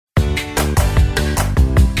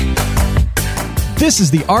This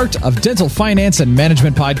is the Art of Dental Finance and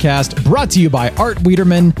Management podcast, brought to you by Art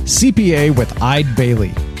Wiederman, CPA with Eide Bailly.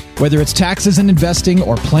 Whether it's taxes and investing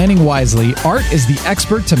or planning wisely, Art is the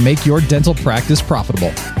expert to make your dental practice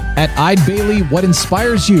profitable. At Eide Bailly, what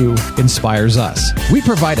inspires you inspires us. We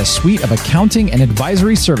provide a suite of accounting and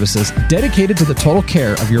advisory services dedicated to the total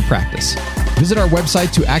care of your practice. Visit our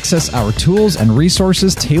website to access our tools and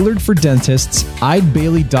resources tailored for dentists,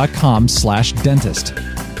 eidebailly.com/dentist.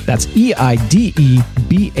 That's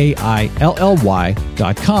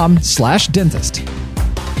EIDEBAILLY.com/dentist.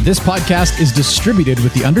 This podcast is distributed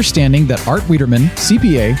with the understanding that Art Wiederman,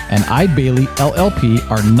 CPA, and Eide Bailly, LLP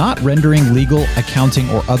are not rendering legal, accounting,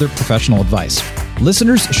 or other professional advice.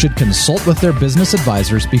 Listeners should consult with their business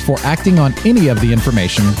advisors before acting on any of the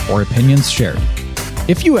information or opinions shared.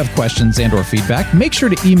 If you have questions and or feedback, make sure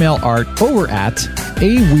to email Art over at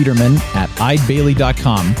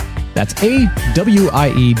awiederman@eidebailly.com. That's AWIEDERMAN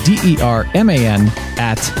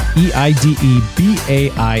at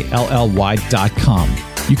EIDEBAILLY.com.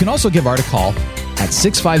 You can also give Art a call at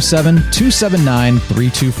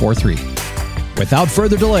 657-279-3243. Without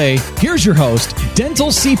further delay, here's your host, Dental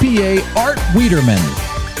CPA Art Wiederman.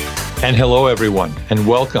 And hello, everyone, and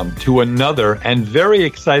welcome to another and very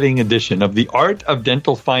exciting edition of the Art of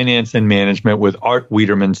Dental Finance and Management with Art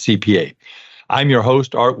Wiederman, CPA. I'm your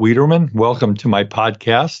host, Art Wiederman. Welcome to my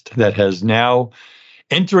podcast that has now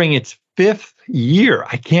entering its 5th year.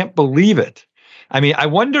 I can't believe it. I mean, I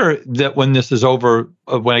wonder that when this is over,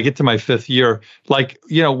 when I get to my 5th year, like,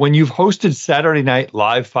 you know, when you've hosted Saturday Night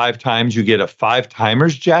Live 5 times, you get a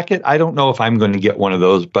 5-timers jacket. I don't know if I'm going to get one of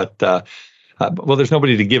those, but, well, there's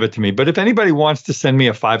nobody to give it to me. But if anybody wants to send me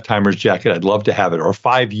a 5-timers jacket, I'd love to have it, or a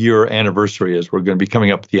 5-year anniversary, as we're going to be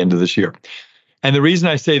coming up at the end of this year. And the reason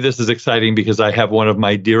I say this is exciting because I have one of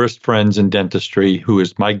my dearest friends in dentistry who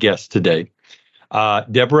is my guest today.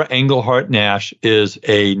 Deborah Engelhardt Nash is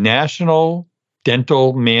a national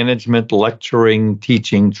dental management lecturing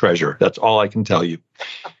teaching treasure. That's all I can tell you.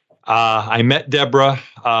 I met Deborah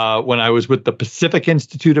when I was with the Pacific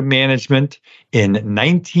Institute of Management in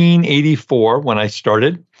 1984 when I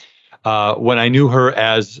started, when I knew her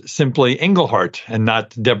as simply Engelhardt and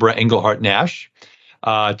not Deborah Engelhardt Nash.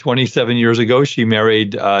 27 years ago, she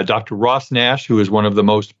married Dr. Ross Nash, who is one of the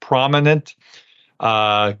most prominent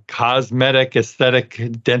cosmetic aesthetic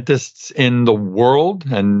dentists in the world.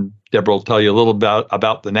 And Deborah will tell you a little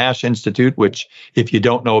about the Nash Institute, which if you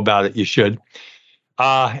don't know about it, you should.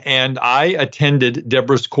 And I attended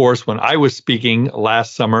Deborah's course when I was speaking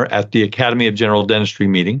last summer at the Academy of General Dentistry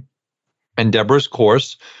meeting. And Deborah's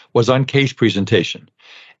course was on case presentation.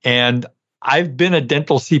 And I've been a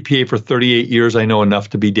dental CPA for 38 years. I know enough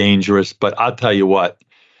to be dangerous, but I'll tell you what,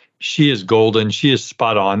 she is golden. She is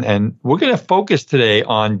spot on. And we're going to focus today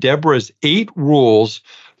on Deborah's 8 rules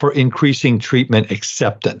for increasing treatment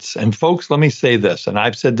acceptance. And folks, let me say this, and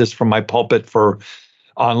I've said this from my pulpit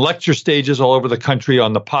on lecture stages all over the country,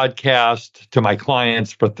 on the podcast, to my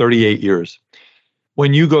clients for 38 years.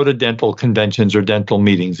 When you go to dental conventions or dental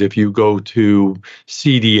meetings, if you go to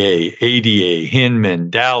CDA, ADA, Hinman,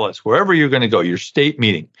 Dallas, wherever you're going to go, your state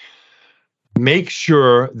meeting, make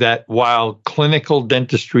sure that while clinical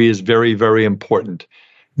dentistry is very, very important,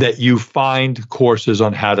 that you find courses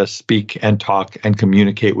on how to speak and talk and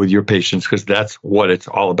communicate with your patients, because that's what it's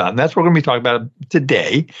all about. And that's what we're going to be talking about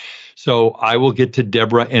today. So I will get to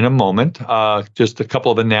Deborah in a moment. Just a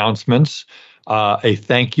couple of announcements. A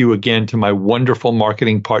thank you again to my wonderful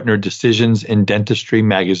marketing partner, Decisions in Dentistry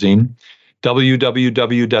magazine,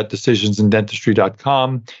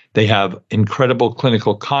 www.decisionsinDentistry.com. They have incredible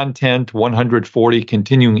clinical content, 140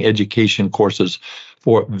 continuing education courses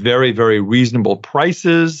for very, very reasonable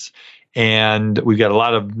prices. And we've got a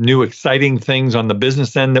lot of new exciting things on the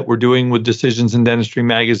business end that we're doing with Decisions in Dentistry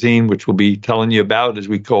magazine, which we'll be telling you about as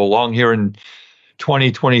we go along here in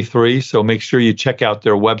 2023. So make sure you check out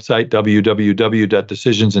their website,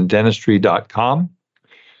 www.decisionsindentistry.com.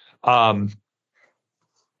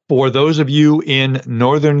 For those of you in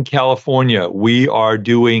Northern California, we are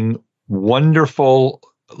doing wonderful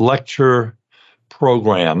lecture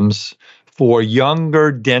programs for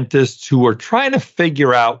younger dentists who are trying to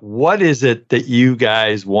figure out what is it that you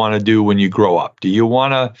guys want to do when you grow up. Do you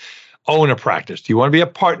want to own a practice? Do you want to be a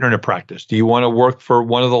partner in a practice? Do you want to work for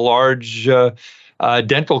one of the large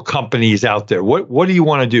dental companies out there? What do you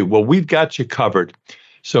want to do? Well, we've got you covered.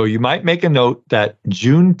 So you might make a note that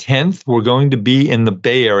June 10th, we're going to be in the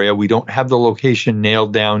Bay Area. We don't have the location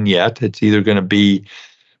nailed down yet. It's either going to be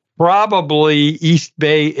probably East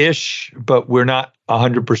Bay-ish, but we're not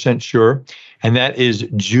 100% sure. And that is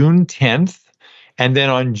June 10th. And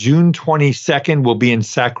then on June 22nd, we'll be in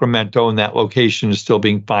Sacramento, and that location is still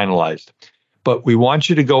being finalized. but we want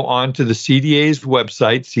you to go on to the CDA's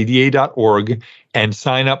website, cda.org, and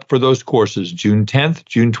sign up for those courses, June 10th,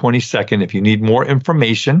 June 22nd. If you need more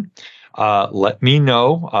information, let me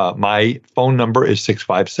know. My phone number is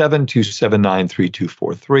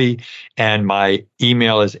 657-279-3243, and my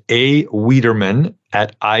email is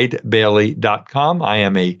awiederman@eidbailly.com. I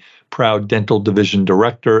am a proud dental division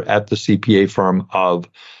director at the CPA firm of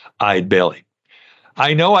Eid Bailly.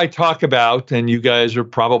 I know I talk about, and you guys are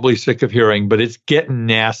probably sick of hearing, but it's getting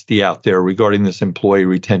nasty out there regarding this employee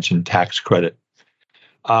retention tax credit.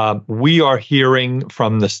 We are hearing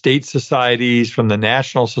from the state societies, from the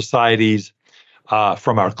national societies,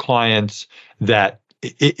 from our clients that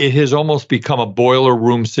it has almost become a boiler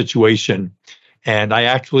room situation. And I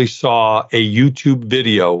actually saw a YouTube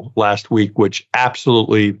video last week, which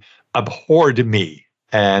absolutely abhorred me.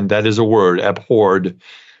 And that is a word, abhorred,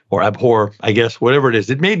 or abhor, I guess, whatever it is.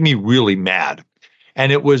 It made me really mad.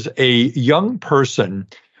 And it was a young person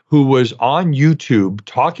who was on YouTube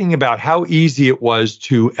talking about how easy it was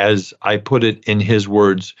to, as I put it in his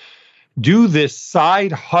words, do this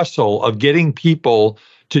side hustle of getting people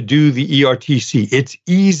to do the ERTC. It's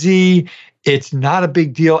easy. It's not a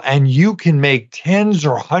big deal. And you can make tens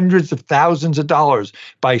or hundreds of thousands of dollars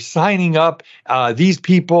by signing up these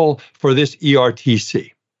people for this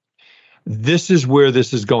ERTC. This is where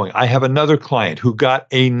this is going. I have another client who got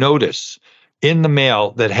a notice in the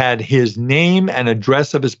mail that had his name and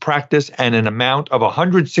address of his practice and an amount of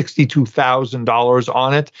 $162,000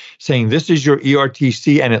 on it, saying this is your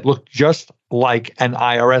ERTC, and it looked just like an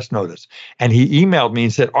IRS notice. And he emailed me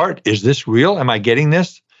and said, Art, is this real? Am I getting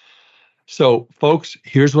this? So, folks,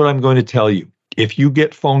 here's what I'm going to tell you. If you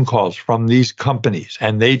get phone calls from these companies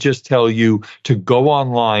and they just tell you to go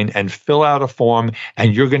online and fill out a form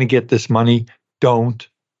and you're going to get this money, don't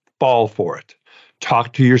fall for it.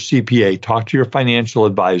 Talk to your CPA, talk to your financial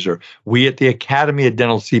advisor. We at the Academy of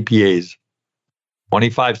Dental CPAs,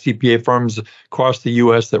 25 CPA firms across the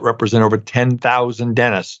U.S. that represent over 10,000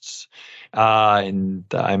 dentists. And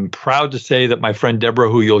I'm proud to say that my friend Deborah,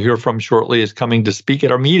 who you'll hear from shortly, is coming to speak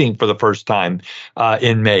at our meeting for the first time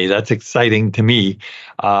in May. That's exciting to me.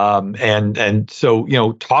 And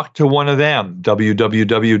so, talk to one of them,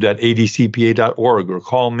 www.adcpa.org, or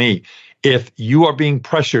call me. If you are being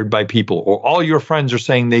pressured by people or all your friends are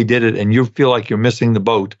saying they did it and you feel like you're missing the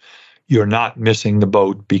boat, you're not missing the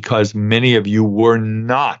boat, because many of you were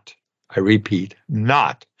not, I repeat,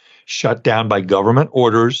 not shut down by government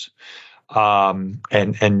orders.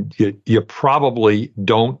 And you probably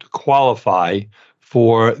don't qualify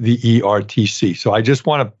for the ERTC. So I just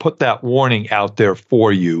want to put that warning out there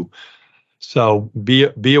for you. So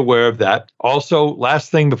be aware of that. Also,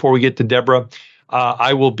 last thing before we get to Deborah,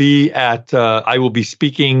 I will be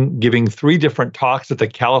speaking, giving 3 different talks at the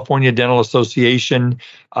California Dental Association.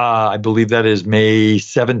 I believe that is May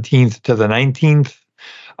 17th to the 19th.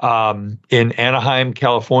 In Anaheim,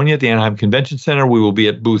 California, at the Anaheim Convention Center. We will be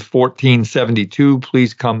at booth 1472.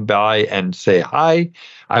 Please come by and say hi.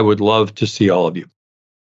 I would love to see all of you.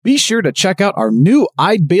 Be sure to check out our new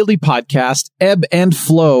Eid Bailly podcast, Ebb and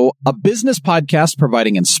Flow, a business podcast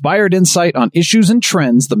providing inspired insight on issues and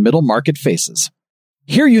trends the middle market faces.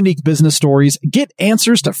 Hear unique business stories, get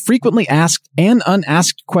answers to frequently asked and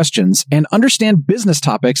unasked questions, and understand business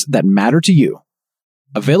topics that matter to you.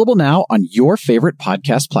 Available now on your favorite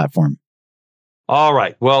podcast platform. All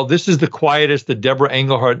right. Well, this is the quietest that Deborah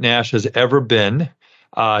Engelhardt Nash has ever been.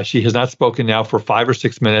 She has not spoken now for 5 or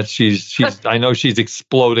 6 minutes. She's I know she's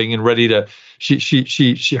exploding and ready to.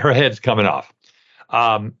 Her head's coming off.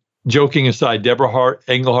 Joking aside, Deborah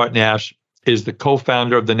Engelhardt Nash is the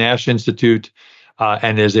co-founder of the Nash Institute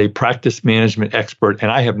and is a practice management expert.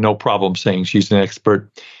 And I have no problem saying she's an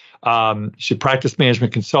expert. She's a practice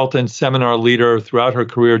management consultant, seminar leader. Throughout her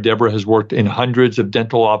career, Deborah has worked in hundreds of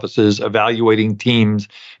dental offices, evaluating teams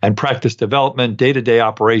and practice development, day-to-day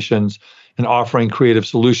operations, and offering creative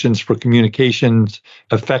solutions for communications,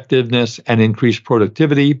 effectiveness, and increased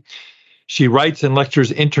productivity. She writes and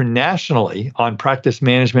lectures internationally on practice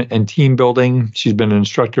management and team building. She's been an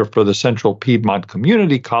instructor for the Central Piedmont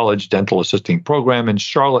Community College Dental Assisting Program in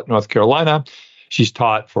Charlotte, North Carolina. She's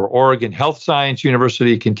taught for Oregon Health Science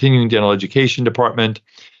University Continuing Dental Education Department.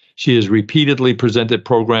 She has repeatedly presented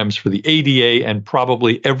programs for the ADA and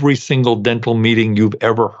probably every single dental meeting you've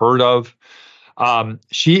ever heard of.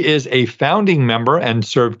 She is a founding member and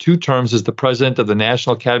served 2 terms as the president of the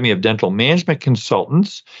National Academy of Dental Management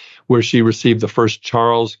Consultants, where she received the first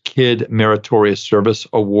Charles Kidd Meritorious Service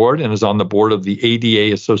Award and is on the board of the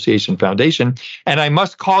ADA Association Foundation. And I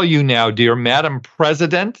must call you now, dear Madam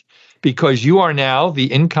President, because you are now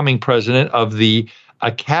the incoming president of the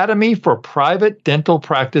Academy for Private Dental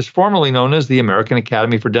Practice, formerly known as the American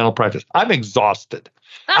Academy for Dental Practice. I'm exhausted.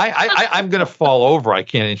 I'm going to fall over. I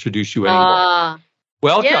can't introduce you anymore.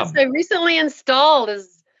 Welcome. Yes, I recently installed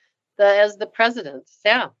as the president.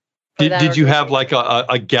 Yeah. Did you have like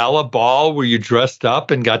a gala ball where you dressed up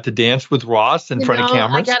and got to dance with Ross in front of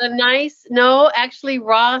cameras? I got actually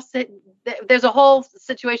Ross, there's a whole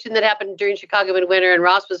situation that happened during Chicago in winter, and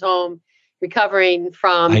Ross was home recovering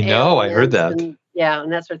from. I know, I heard that. And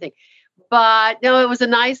that sort of thing. But no, it was a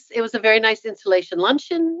very nice installation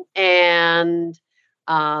luncheon, and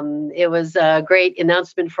it was a great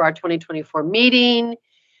announcement for our 2024 meeting.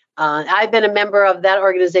 I've been a member of that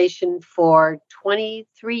organization for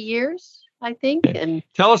 23 years, I think. And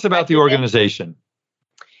tell us about the organization.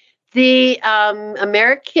 The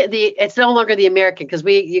it's no longer the American, because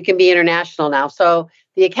you can be international now. So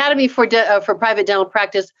the Academy for Private Dental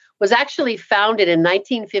Practice was actually founded in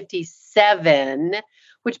 1957,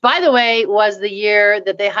 which, by the way, was the year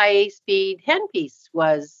that the high-speed handpiece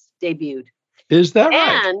was debuted. Is that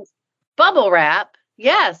right? And bubble wrap,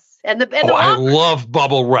 yes. I love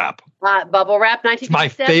bubble wrap. Bubble wrap, 1957. It's my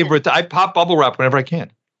favorite. I pop bubble wrap whenever I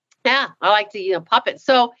can. Yeah, I like to pop it.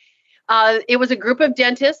 So it was a group of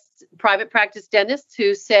dentists, private practice dentists,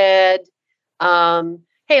 who said,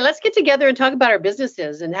 hey, let's get together and talk about our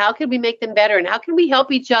businesses and how can we make them better and how can we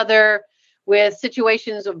help each other with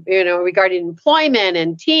situations of, regarding employment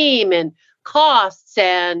and team and costs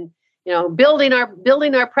and, building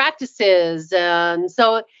our practices. And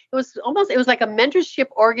so it was like a mentorship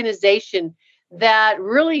organization that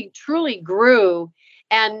really truly grew.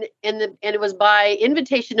 And it was by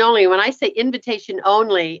invitation only. When I say invitation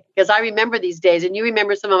only, because I remember these days, and you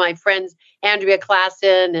remember some of my friends, Andrea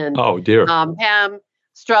Klassen and Pam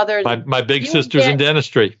Struthers. My big sisters in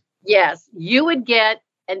dentistry. Yes, you would get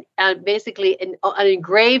basically an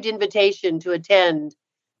engraved invitation to attend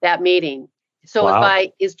that meeting. So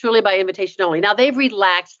it's truly by invitation only. Now they've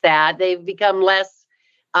relaxed that. They've become less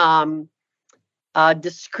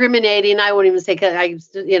discriminating. I won't even say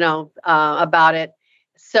about it.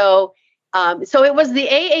 So it was the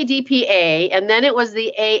AADPA, and then it was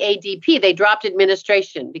the AADP. They dropped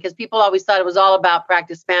administration because people always thought it was all about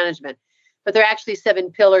practice management. But there are actually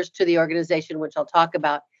 7 pillars to the organization, which I'll talk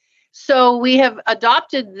about. So we have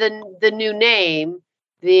adopted the new name,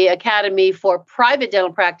 the Academy for Private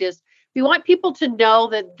Dental Practice. We want people to know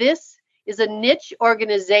that this is a niche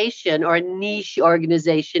organization, or a niche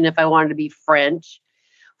organization, if I wanted to be French,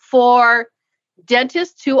 for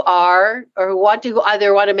dentists who want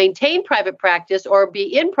to maintain private practice or be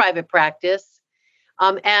in private practice,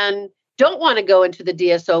 and don't want to go into the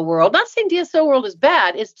DSO world. Not saying DSO world is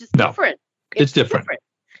bad. It's just different. It's different.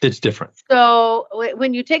 It's different. So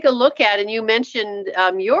when you take a look at, and you mentioned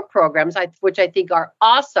your programs, which I think are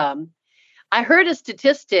awesome. I heard a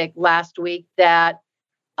statistic last week that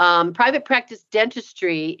private practice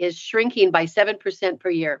dentistry is shrinking by 7% per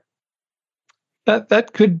year.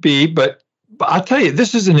 That could be, but I'll tell you,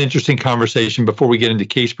 this is an interesting conversation before we get into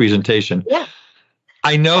case presentation. Yeah.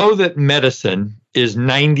 I know that medicine is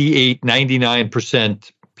 98,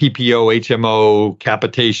 99% PPO, HMO,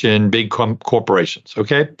 capitation, big corporations,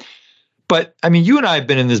 okay? But, I mean, you and I have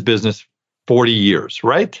been in this business 40 years,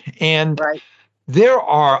 right? And there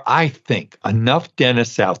are, I think, enough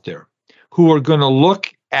dentists out there who are going to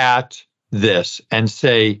look at this and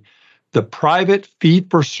say the private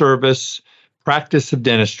fee-for-service practice of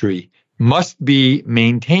dentistry must be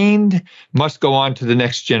maintained, must go on to the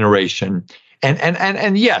next generation.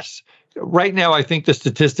 And yes, right now I think the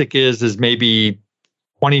statistic is maybe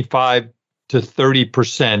 25 to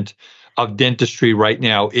 30% of dentistry right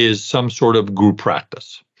now is some sort of group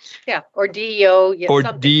practice. Yeah, or DEO. Yeah, or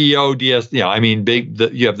something. DEO, DS. Yeah, I mean,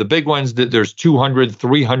 you have the big ones that there's 200,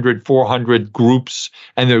 300, 400 groups,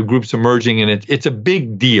 and there are groups emerging, and it's a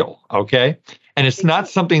big deal, okay? And it's not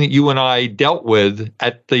something that you and I dealt with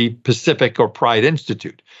at the Pacific or Pride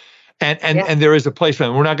Institute. And there is a place for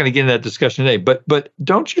it. We're not going to get into that discussion today. But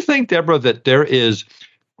don't you think, Deborah, that there is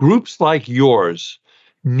groups like yours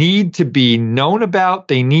need to be known about?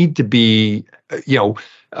 They need to be,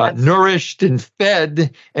 nourished and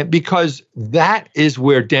fed, and because that is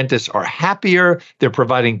where dentists are happier. They're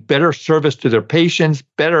providing better service to their patients,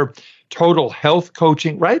 better total health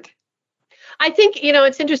coaching, right? I think,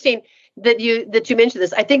 it's interesting that you mentioned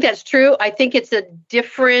this. I think that's true. I think it's a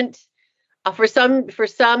different, for some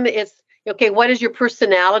it's, okay, what is your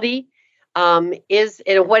personality? What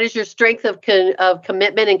is your strength of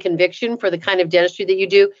commitment and conviction for the kind of dentistry that you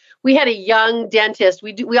do? We had a young dentist.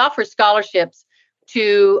 We offer scholarships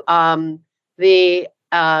to the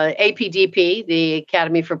APDP, the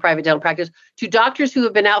Academy for Private Dental Practice, to doctors who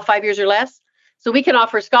have been out 5 years or less. So we can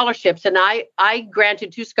offer scholarships. And I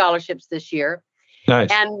granted 2 scholarships this year.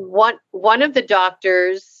 Nice. And one of the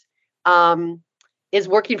doctors is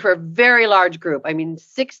working for a very large group. I mean,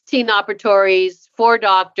 16 operatories, 4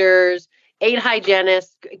 doctors, 8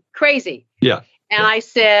 hygienists, crazy. Yeah. And I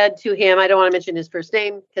said to him, I don't want to mention his first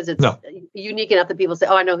name because it's unique enough that people say,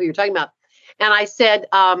 oh, I know who you're talking about. And I said,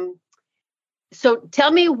 so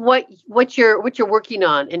tell me what you're working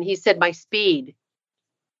on. And he said, my speed.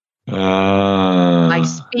 My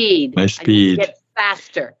speed. My speed. I need to get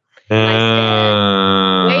faster. And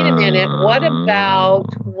I said, wait a minute.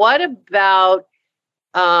 What about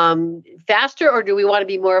faster, or do we want to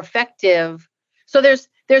be more effective? So there's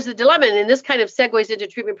a dilemma, and this kind of segues into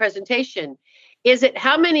treatment presentation. Is it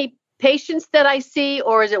how many patients that I see,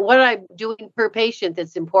 or is it what I'm doing per patient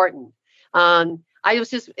that's important? I was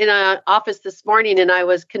just in an office this morning, and I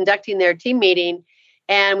was conducting their team meeting,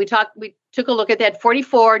 and we took a look at that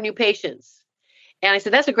 44 new patients. And I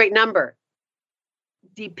said, that's a great number.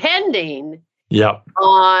 Depending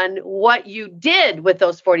on what you did with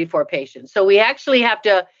those 44 patients. So we actually have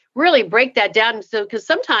to really break that down. So, because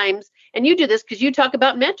sometimes, and you do this because you talk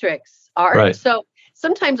about metrics, Art. Right. So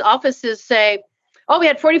sometimes offices say, oh, we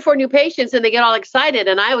had 44 new patients, and they get all excited.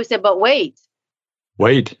 And I always say, but wait.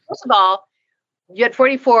 First of all, you had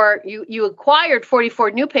 44, you acquired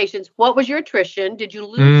 44 new patients. What was your attrition? Did you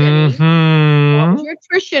lose any? What was your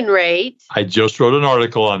attrition rate? I just wrote an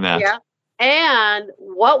article on that. Yeah. And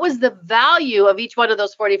what was the value of each one of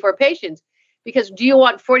those 44 patients? Because do you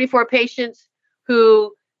want 44 patients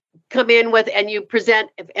who come in with and you present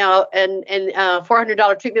and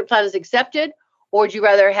 $400 treatment plan is accepted? Or would you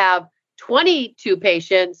rather have 22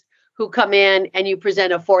 patients who come in and you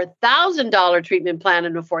present a $4,000 treatment plan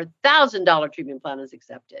and a $4,000 treatment plan is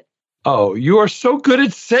accepted? Oh, you are so good at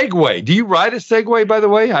Segway. Do you ride a Segway, by the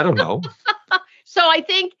way? I don't know. So I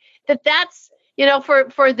think that's,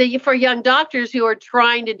 for young doctors who are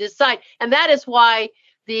trying to decide, and that is why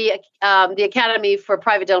the Academy for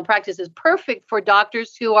Private Dental Practice is perfect for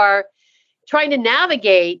doctors who are trying to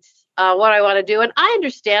navigate what I want to do. And I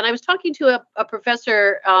understand. I was talking to a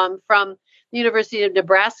professor from the University of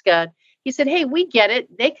Nebraska. He said, hey, we get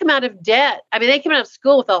it. They come out of debt. I mean, they come out of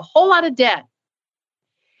school with a whole lot of debt.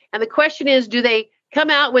 And the question is, do they come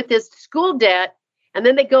out with this school debt and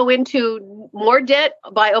then they go into more debt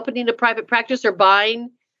by opening a private practice or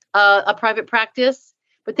buying a private practice?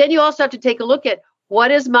 But then you also have to take a look at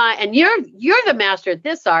what is and you're the master at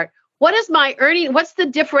this, Art. What is my earning? What's the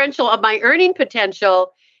differential of my earning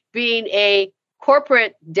potential being a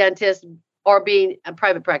corporate dentist or being a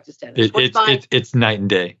private practice dentist? It's night and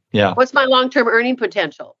day. Yeah. What's my long-term earning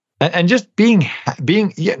potential? And just being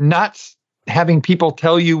not having people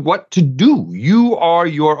tell you what to do. You are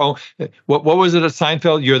your own. What was it at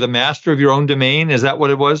Seinfeld? You're the master of your own domain. Is that what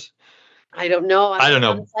it was? I don't know. I don't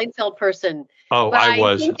know. I'm a Seinfeld person. Oh, but I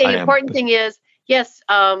was. I think the important thing is, yes,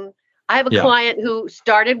 I have a client who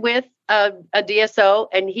started with a DSO,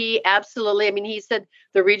 and he absolutely, he said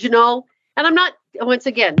the regional, and I'm not, once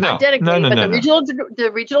again, not denigrating, but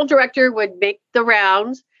the regional director would make the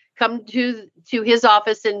rounds, come to his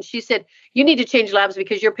office, and she said, you need to change labs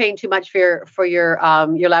because you're paying too much for your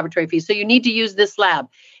laboratory fees. So you need to use this lab,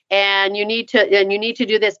 and you need to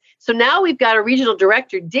do this. So now we've got a regional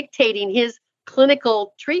director dictating his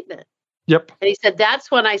clinical treatment. Yep. And he said,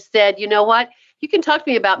 that's when I said, you know what? You can talk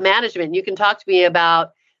to me about management. You can talk to me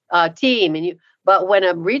about team, but when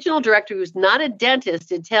a regional director who's not a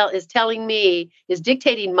dentist is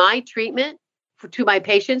dictating my treatment to my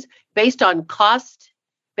patients based on cost,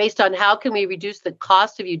 based on how can we reduce the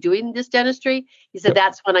cost of you doing this dentistry, he said,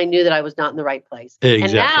 that's when I knew that I was not in the right place.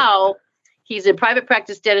 Exactly. And now he's in private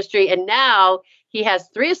practice dentistry, and now he has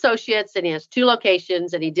 3 associates and he has 2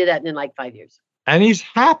 locations, and he did that in like 5 years. And he's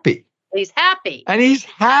happy. He's happy. And he's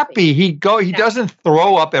happy. He doesn't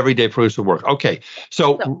throw up every day for his work. Okay.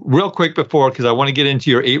 So real quick because I want to get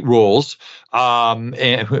into your 8 rules.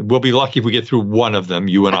 And we'll be lucky if we get through one of them,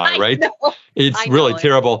 you and I, right? It's really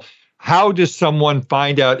terrible. How does someone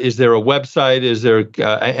find out? Is there a website? Is there,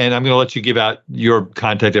 and I'm going to let you give out your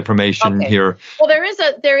contact information here. Well,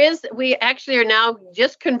 we actually are now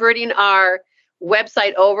just converting our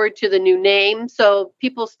website over to the new name. So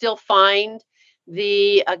people still find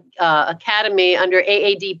the Academy under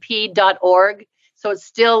aadp.org. So it's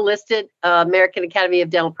still listed, American Academy of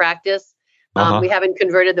Dental Practice. We haven't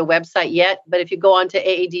converted the website yet, but if you go on to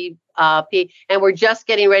AADP, and we're just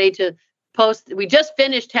getting ready to post, we just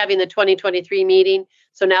finished having the 2023 meeting.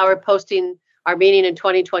 So now we're posting our meeting in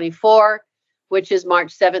 2024, which is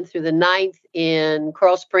March 7th through the 9th in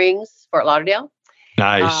Coral Springs, Fort Lauderdale.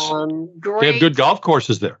 Nice. Great. They have good golf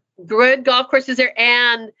courses there. Good golf courses there.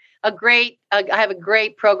 And I have a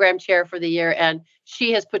great program chair for the year, and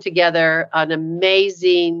she has put together an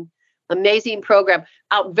amazing program.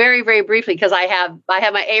 Out very, very briefly, because I have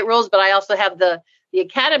my 8 rules, but I also have the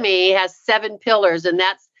Academy has 7 pillars, and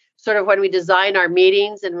that's sort of when we design our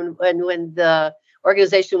meetings and when the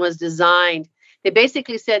organization was designed. They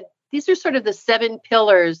basically said these are sort of the 7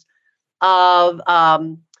 pillars of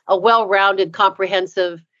a well-rounded,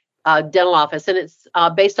 comprehensive dental office, and it's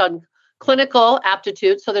based on clinical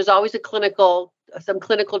aptitude. So there's always some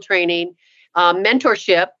clinical training,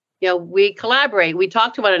 mentorship. We collaborate. We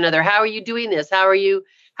talk to one another. How are you doing this? How are you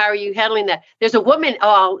handling that? There's a woman.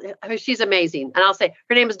 Oh, she's amazing. And I'll say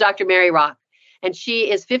her name is Dr. Mary Rock, and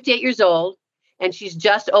she is 58 years old, and she's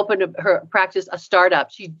just opened her practice, a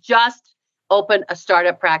startup. She just opened a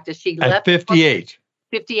startup practice. She left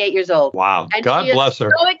 58 years old. Wow. And God bless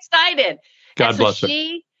her. So excited. God bless her.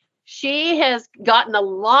 She has gotten a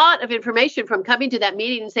lot of information from coming to that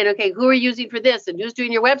meeting and saying, okay, who are you using for this? And who's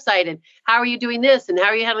doing your website? And how are you doing this? And how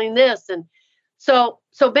are you handling this? And so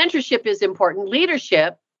mentorship is important.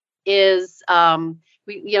 Leadership is,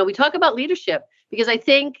 we talk about leadership because I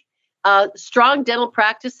think strong dental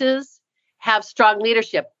practices have strong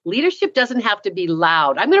leadership. Leadership doesn't have to be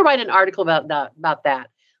loud. I'm going to write an article about that.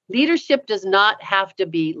 Leadership does not have to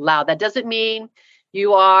be loud. That doesn't mean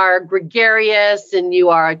you are gregarious and you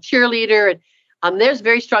are a cheerleader. There's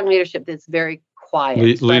very strong leadership that's very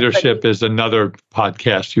quiet. Leadership is another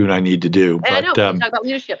podcast you and I need to do. But, I know, we talk about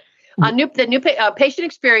leadership. The new patient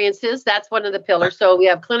experiences, that's one of the pillars. So we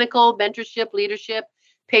have clinical, mentorship, leadership,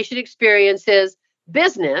 patient experiences,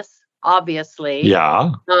 business, obviously.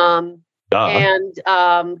 Yeah.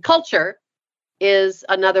 And culture is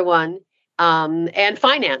another one, and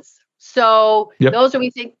finance. So those are, we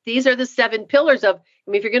think these are the 7 pillars of,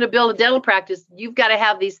 if you're going to build a dental practice, you've got to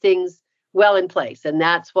have these things well in place. And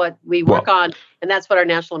that's what we work on. And that's what our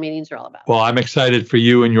national meetings are all about. Well, I'm excited for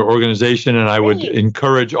you and your organization. And I would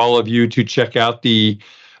encourage all of you to check out the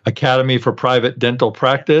Academy for Private Dental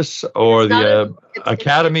Practice or the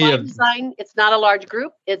Academy of Design. It's not a large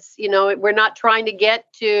group. It's, we're not trying to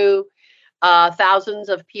get to thousands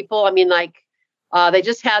of people. I mean, they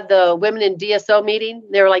just had the Women in DSO meeting.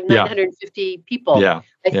 There were like 950 people. Yeah.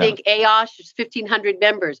 I think AOSH is 1,500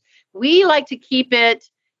 members. We like to keep it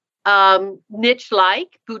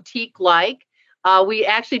niche-like, boutique-like. We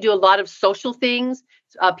actually do a lot of social things.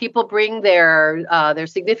 People bring their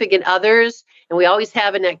significant others, and we always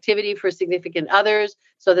have an activity for significant others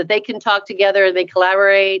so that they can talk together and they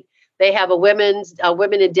collaborate. They have a women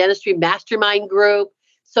in dentistry mastermind group.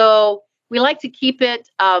 So we like to keep it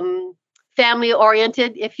family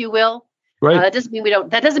oriented, if you will. Right. That doesn't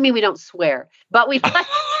mean we don't swear, but we.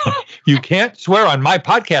 You can't swear on my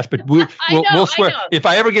podcast, but we'll swear. If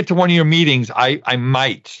I ever get to one of your meetings, I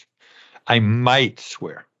might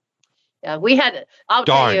swear. Yeah, we had. I'll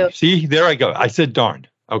darn. tell you. See, there I go. I said darn.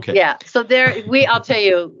 Okay. Yeah. So I'll tell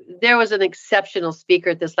you, there was an exceptional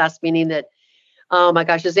speaker at this last meeting that, oh my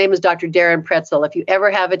gosh, his name is Dr. Darren Pretzel. If you ever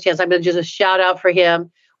have a chance, I'm going to just a shout out for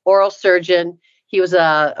him. Oral surgeon. He was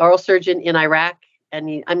a oral surgeon in Iraq, and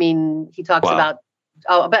he talks about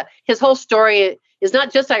his whole story is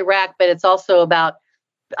not just Iraq, but it's also about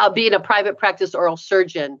being a private practice oral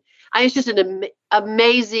surgeon. It's just an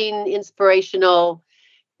amazing, inspirational,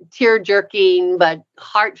 tear-jerking, but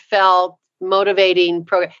heartfelt, motivating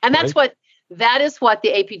program. And that is what the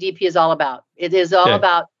APDP is all about. It is all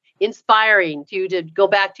about inspiring you to go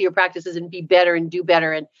back to your practices and be better and do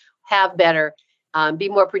better and have better. Be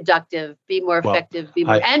more productive, be more effective,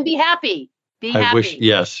 and be happy. Be happy.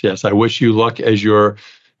 Yes. I wish you luck as your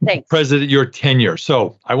president, your tenure.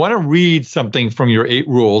 So I want to read something from your 8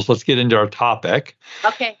 rules. Let's get into our topic.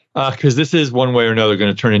 Okay. Because this is one way or another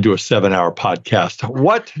going to turn into a 7-hour podcast.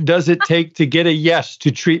 What does it take to get a yes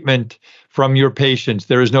to treatment from your patients?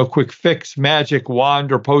 There is no quick fix, magic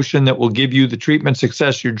wand, or potion that will give you the treatment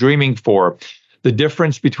success you're dreaming for. The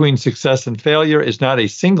difference between success and failure is not a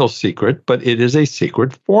single secret, but it is a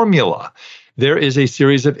secret formula. There is a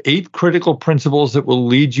series of 8 critical principles that will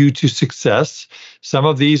lead you to success. Some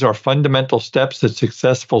of these are fundamental steps that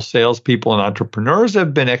successful salespeople and entrepreneurs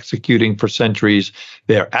have been executing for centuries.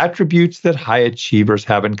 They are attributes that high achievers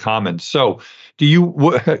have in common. So, do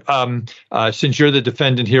you, since you're the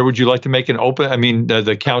defendant here, would you like to make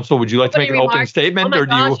the counsel, would you like to make an opening statement? Oh my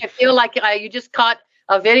gosh, I feel like you just caught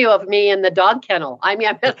a video of me in the dog kennel. I mean,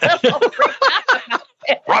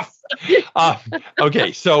 rough.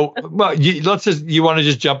 Okay, so you want to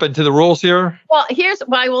just jump into the rules here? Well, here's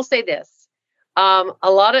what I will say this. I'm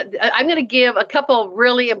going to give a couple of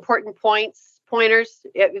really important pointers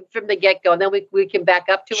from the get-go, and then we can back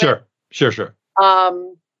up to it. Sure.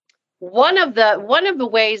 one of the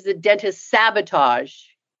ways that dentists sabotage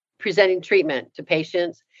presenting treatment to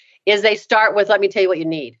patients is they start with, let me tell you what you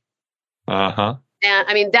need. Uh-huh. And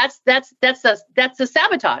I mean, that's a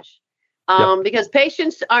sabotage, because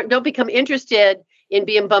patients don't become interested in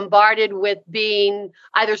being bombarded with being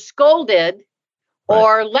either scolded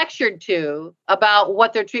or lectured to about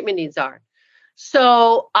what their treatment needs are.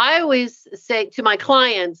 So I always say to my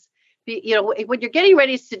clients, when you're getting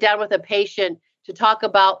ready to sit down with a patient to talk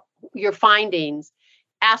about your findings,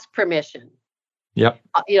 ask permission. Yep.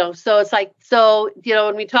 So it's like,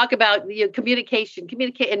 when we talk about communicate,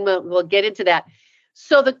 and we'll get into that.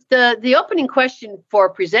 So the opening question for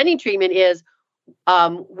presenting treatment is,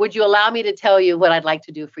 would you allow me to tell you what I'd like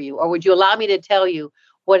to do for you? Or would you allow me to tell you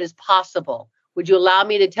what is possible? Would you allow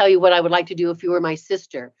me to tell you what I would like to do if you were my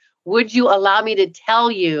sister? Would you allow me to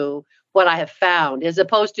tell you what I have found, as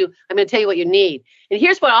opposed to, I'm going to tell you what you need? And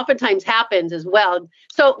here's what oftentimes happens as well.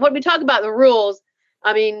 So when we talk about the rules,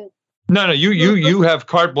 I mean, No, you have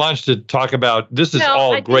carte blanche to talk about. This is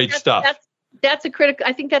all great stuff. That's a critical.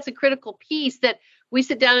 I think that's a critical piece that we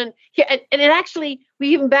sit down and hear, and it actually, we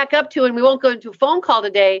even back up to, and we won't go into a phone call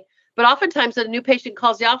today, but oftentimes a new patient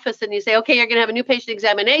calls the office and you say, okay, you're going to have a new patient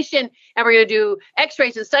examination, and we're going to do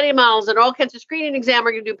x-rays and study models and all kinds of screening exam.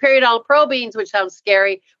 We're going to do periodontal probings, which sounds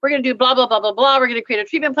scary. We're going to do blah, blah, blah, blah, blah. We're going to create a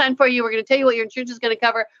treatment plan for you. We're going to tell you what your insurance is going to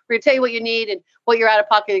cover. We're going to tell you what you need and what your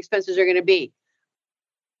out-of-pocket expenses are going to be.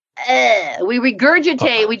 We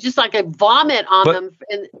regurgitate. We just like a vomit on them.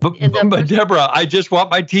 But Deborah, I just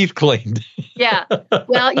want my teeth cleaned. Yeah.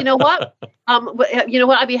 Well, you know what?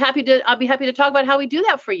 I'd be happy to talk about how we do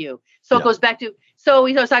that for you. So it goes back to, so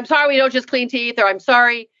I'm sorry we don't just clean teeth, or I'm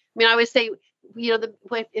sorry. I mean, I always say,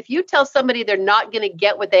 if you tell somebody they're not going to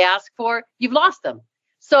get what they ask for, you've lost them.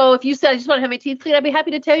 So if you said, I just want to have my teeth cleaned, I'd be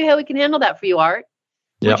happy to tell you how we can handle that for you, Art.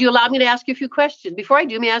 Would you allow me to ask you a few questions? Before I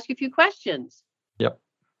do, may I ask you a few questions? Yep.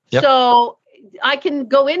 So I can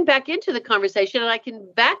go back into the conversation, and I can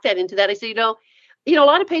back that into that. I say, a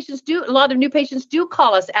lot of new patients do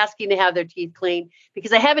call us asking to have their teeth cleaned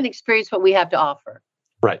because they haven't experienced what we have to offer.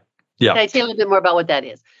 Right. Yeah. Can I tell you a little bit more about what that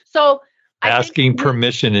is? So asking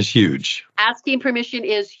permission is huge. Asking permission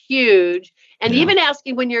is huge. And even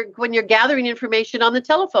asking when you're gathering information on the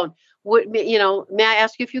telephone, may I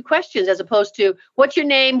ask you a few questions, as opposed to, what's your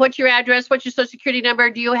name? What's your address? What's your social security number?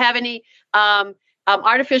 Do you have any,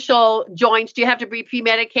 artificial joints? Do you have to be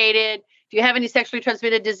pre-medicated? Do you have any sexually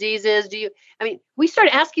transmitted diseases? We start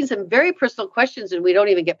asking some very personal questions, and we don't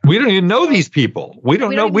even we don't even know these people. We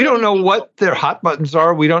don't know what their hot buttons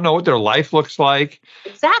are. We don't know what their life looks like.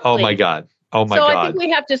 Exactly. Oh my God. So I think we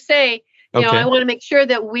have to say, I want to make sure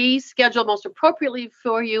that we schedule most appropriately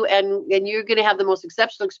for you, and you're going to have the most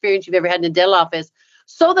exceptional experience you've ever had in a dental office.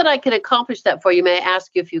 So that I can accomplish that for you, may I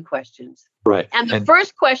ask you a few questions? Right. And the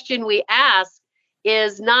first question we ask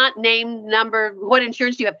is not name, number, what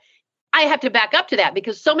insurance do you have? I have to back up to that,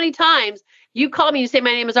 because so many times you call me, you say,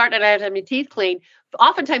 my name is Art and I have to have my teeth cleaned.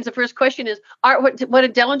 Oftentimes the first question is, Art, what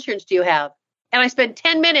dental insurance do you have? And I spend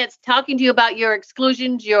 10 minutes talking to you about your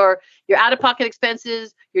exclusions, your out-of-pocket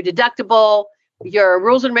expenses, your deductible, your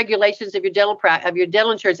rules and regulations of your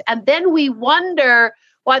dental insurance. And then we wonder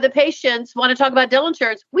why the patients want to talk about dental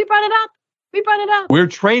insurance. We brought it up. We're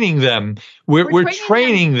training them. We're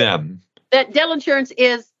training them. That dental insurance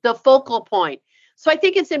is the focal point. So I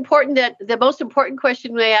think it's important that the most important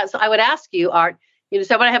question I would ask you, Art,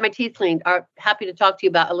 so I want to have my teeth cleaned. Art, happy to talk to you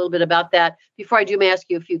about a little bit about that. Before I do, may I ask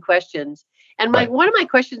you a few questions? And one of my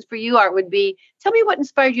questions for you, Art, would be, tell me what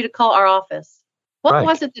inspired you to call our office. What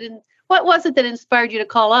was it that inspired you to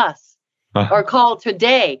call us? Or call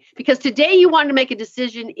today? Because today you want to make a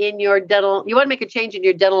decision in your dental, you want to make a change in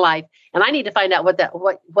your dental life, and I need to find out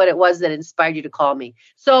what it was that inspired you to call me.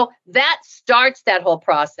 So that starts that whole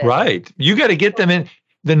process. Right. You got to get them in.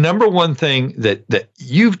 The number one thing that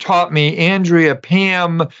you've taught me, Andrea,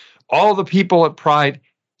 Pam, all the people at Pride,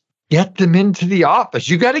 get them into the office.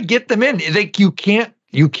 You got to get them in.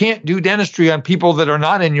 You can't do dentistry on people that are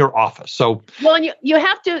not in your office. So you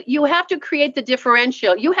have to create the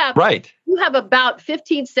differential. You have about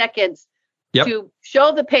 15 seconds to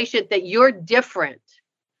show the patient that you're different,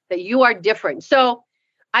 that you are different. So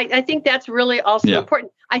I think that's really also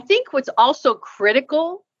important. I think what's also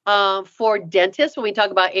critical for dentists when we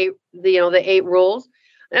talk about the 8 rules,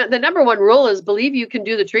 the number one rule is believe you can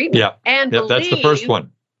do the treatment. Yeah, and that's the first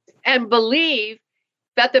one. And believe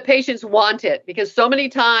that the patients want it, because so many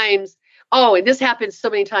times, and this happens so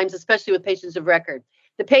many times, especially with patients of record.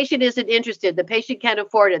 The patient isn't interested. The patient can't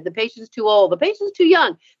afford it. The patient's too old. The patient's too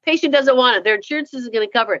young. Patient doesn't want it. Their insurance isn't going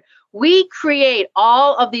to cover it. We create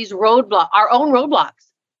all of these our own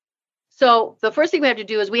roadblocks. So the first thing we have to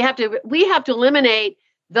do is we have to eliminate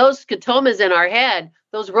those scotomas in our head,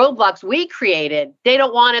 those roadblocks we created. They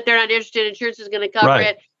don't want it. They're not interested. Insurance is going to cover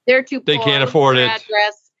it. They're too poor. They can't afford it.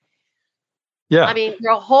 Address. Yeah. I mean,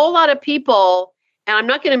 there are a whole lot of people, and I'm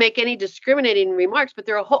not going to make any discriminating remarks, but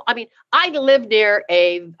I live near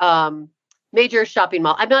a major shopping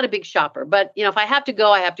mall. I'm not a big shopper, but if I have to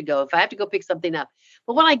go, I have to go. If I have to go pick something up.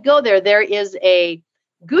 But when I go there, there is a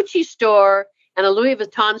Gucci store and a Louis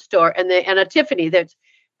Vuitton store and a Tiffany. What's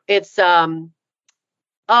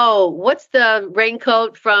the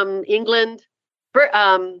raincoat from England?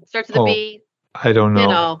 Starts with a B. I don't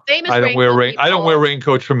know. Famous. I don't wear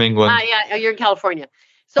raincoats from England. Yeah, you're in California.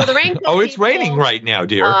 So the raincoat. Oh, it's raining right now,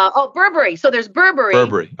 dear. Burberry. So there's Burberry.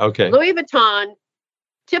 Okay. Louis Vuitton,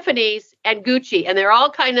 Tiffany's, and Gucci, and they're all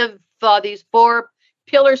kind of these 4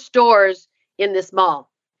 pillar stores in this mall.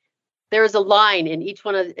 There is a line in each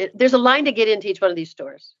one of. There's a line to get into each one of these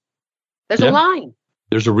stores. There's a line.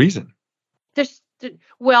 There's a reason. There's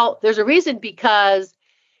a reason because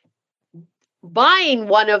buying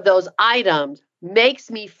one of those items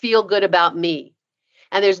makes me feel good about me.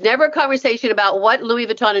 And there's never a conversation about what Louis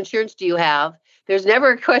Vuitton insurance do you have. There's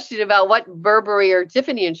never a question about what Burberry or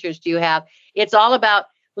Tiffany insurance do you have. It's all about,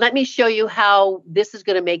 let me show you how this is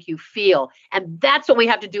going to make you feel. And that's what we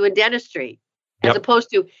have to do in dentistry, as opposed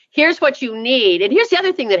to, here's what you need. And here's the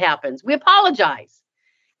other thing that happens. We apologize.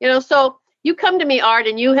 So you come to me, Art,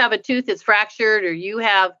 and you have a tooth that's fractured, or you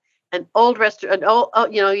have an old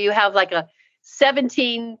you have like a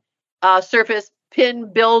 17 surface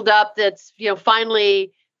pin buildup that's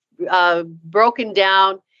finally broken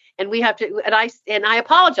down, and we have to. And I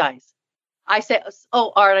apologize. I say,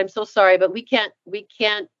 "Oh, Art, I'm so sorry, but we can't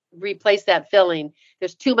replace that filling.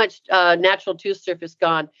 There's too much natural tooth surface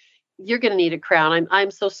gone. You're going to need a crown. I'm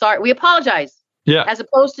so sorry." We apologize. Yeah. As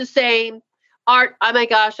opposed to saying, Art, oh my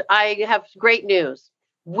gosh, I have great news.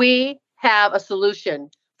 We have a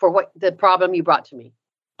solution for what the problem you brought to me.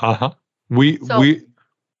 There's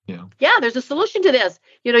a solution to this.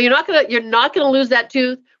 You're not gonna lose that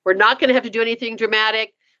tooth. We're not gonna have to do anything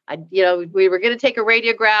dramatic. We were gonna take a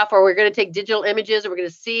radiograph, or we're gonna take digital images, and we're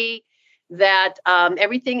gonna see that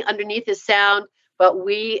everything underneath is sound. But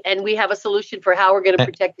we have a solution for how we're gonna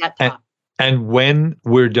protect that top. And when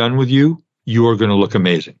we're done with you, you are gonna look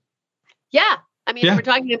amazing. Yeah. I mean, we're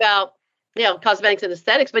talking about, cosmetics and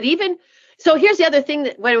aesthetics, but so here's the other thing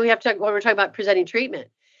that when we're talking about presenting treatment.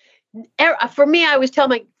 For me, I always tell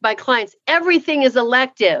my clients, everything is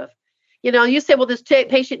elective. You say, well, this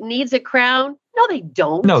patient needs a crown. No, they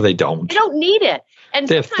don't. No, they don't. They don't need it. And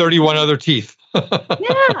they have 31 other teeth.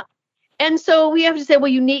 Yeah. And so we have to say, well,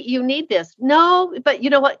 you need this. No, but you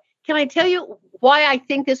know what? Can I tell you why I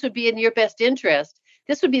think this would be in your best interest?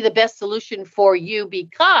 This would be the best solution for you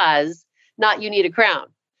because not you need a crown.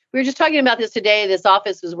 We were just talking about this today. This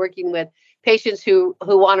office was working with patients who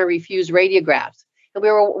want to refuse radiographs. And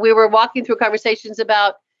we were walking through conversations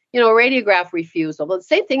about, radiograph refusal. Well, the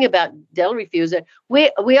same thing about dental refusal.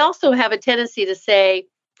 We also have a tendency to say,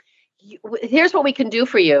 here's what we can do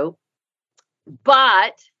for you.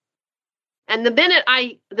 But, and the minute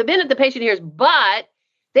the patient hears but,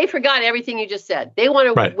 they forgot everything you just said. They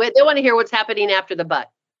want to hear what's happening after the but.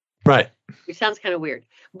 Right. Which sounds kind of weird.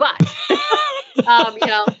 But,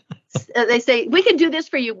 they say, we can do this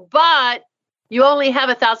for you, but you only have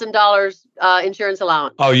 $1,000 insurance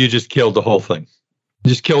allowance. Oh, you just killed the whole thing. You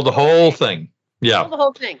just killed the whole thing. Yeah. Killed the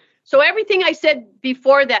whole thing. So everything I said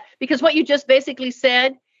before that, because what you just basically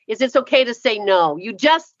said is it's okay to say no. You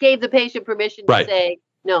just gave the patient permission to say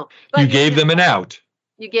no. But you gave them an out.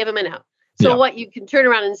 You gave them an out. So what you can turn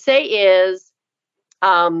around and say is,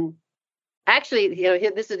 actually,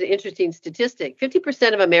 this is an interesting statistic.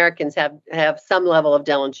 50% of Americans have some level of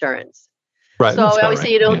dental insurance. Right. So I always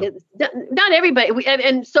say, not everybody.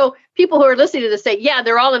 And so people who are listening to this say, yeah,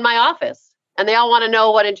 they're all in my office and they all want to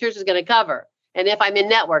know what insurance is going to cover. And if I'm in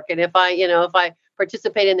network and if I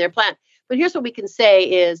participate in their plan. But here's what we can say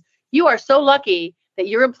is you are so lucky that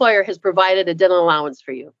your employer has provided a dental allowance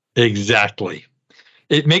for you. Exactly.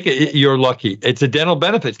 You're lucky. It's a dental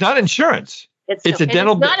benefit. It's not insurance. It's a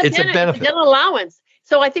benefit. It's a dental allowance.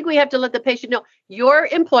 So I think we have to let the patient know your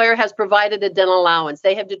employer has provided a dental allowance.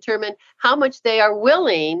 They have determined how much they are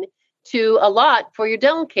willing to allot for your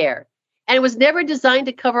dental care. And it was never designed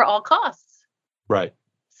to cover all costs. Right.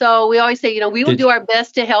 So we always say, we will do our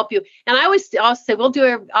best to help you. And I always say,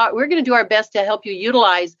 we're going to do our best to help you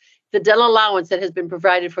utilize the dental allowance that has been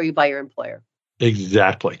provided for you by your employer.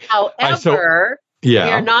 Exactly. However, we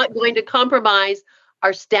are not going to compromise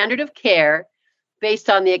our standard of care based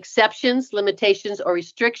on the exceptions, limitations, or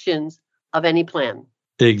restrictions of any plan.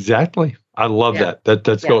 Exactly. I love that.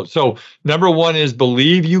 That's cool. So number one is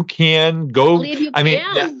believe you can go. Believe you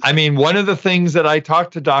can. I mean, one of the things that I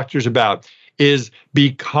talk to doctors about is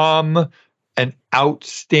become an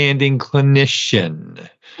outstanding clinician.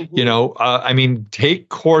 Mm-hmm. Take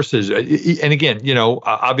courses. And again,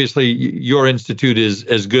 obviously your institute is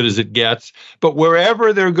as good as it gets, but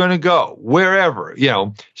wherever they're going to go,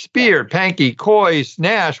 Spear, Pankey, Kois,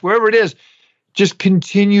 Nash, wherever it is, just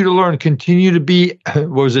continue to learn, continue to be,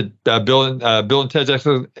 Bill and Ted's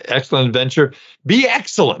Excellent Adventure? Be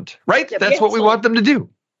excellent, right? Yeah, that's what we want them to do.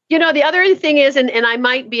 The other thing is, and I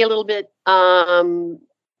might be a little bit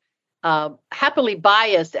happily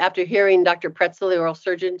biased after hearing Dr. Pretzel, the oral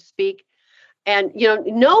surgeon, speak, and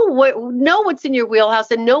know what's in your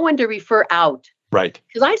wheelhouse and know when to refer out. Right.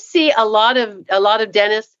 Because I see a lot of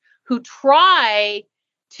dentists who try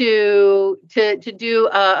to do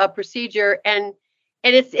a procedure and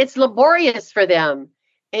it's laborious for them.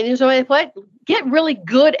 And so what? Get really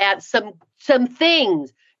good at some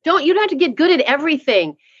things. You don't have to get good at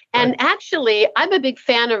everything. And actually, I'm a big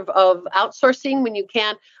fan of outsourcing when you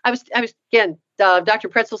can. I was again, Dr.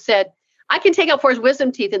 Pretzel said, I can take out 4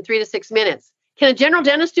 wisdom teeth in 3 to 6 minutes. Can a general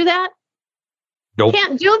dentist do that? Nope.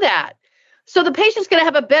 Can't do that. So the patient's going to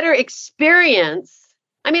have a better experience.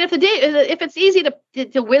 I mean, if it's easy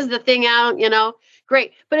to whiz the thing out,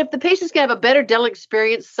 great. But if the patient's going to have a better dental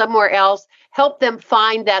experience somewhere else, help them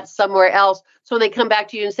find that somewhere else. So when they come back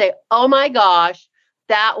to you and say, oh my gosh,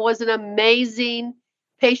 that was an amazing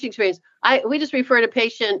patient experience. We just referred a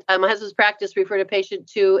patient, my husband's practice referred a patient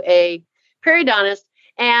to a periodontist.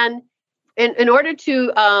 And in order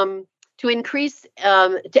to increase,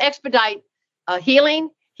 to expedite healing,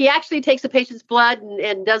 he actually takes the patient's blood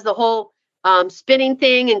and does the whole spinning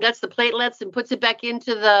thing and gets the platelets and puts it back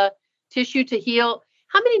into the tissue to heal.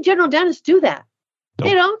 How many general dentists do that? Nope.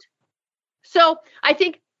 They don't. So I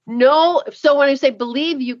think so when I say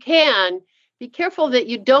believe you can, be careful that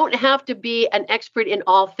you don't have to be an expert in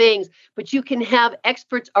all things, but you can have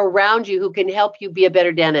experts around you who can help you be a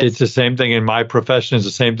better dentist. It's the same thing in my profession. It's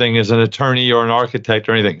the same thing as an attorney or an architect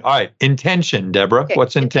or anything. All right. Intention, Deborah. Okay.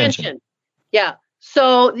 What's intention? Yeah.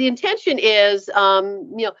 So the intention is,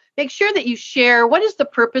 make sure that you share what is the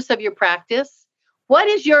purpose of your practice. What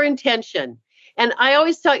is your intention? And I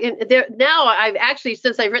always tell you now,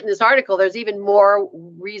 since I've written this article, there's even more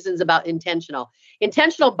reasons about intentional.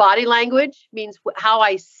 Intentional body language means how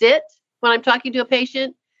I sit when I'm talking to a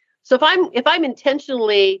patient. So if I'm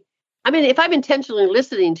intentionally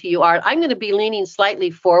listening to you, Art, I'm going to be leaning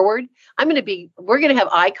slightly forward. We're going to have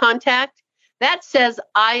eye contact. That says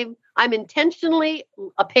I'm intentionally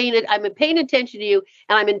paying attention to you,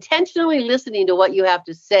 and I'm intentionally listening to what you have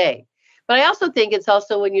to say. But I also think it's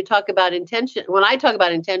also when I talk about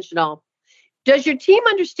intentional, does your team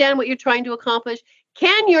understand what you're trying to accomplish?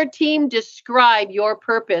 Can your team describe your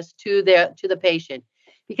purpose to the patient?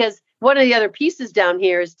 Because one of the other pieces down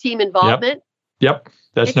here is team involvement. Yep.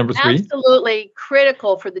 That's number 3. Absolutely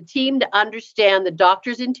critical for the team to understand the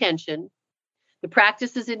doctor's intention, the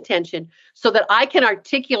practice's intention, so that I can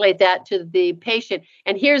articulate that to the patient.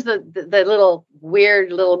 And here's the little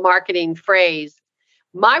weird little marketing phrase.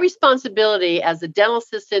 My responsibility as a dental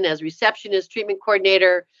assistant, as receptionist, treatment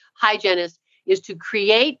coordinator, hygienist, is to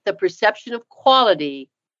create the perception of quality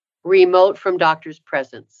remote from doctor's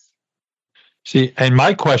presence. See, and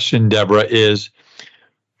my question, Deborah, is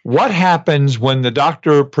what happens when the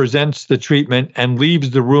doctor presents the treatment and leaves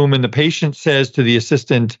the room and the patient says to the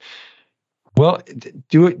assistant, well,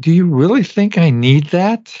 do you really think I need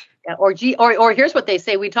that? Yeah, or here's what they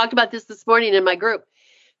say. We talked about this morning in my group.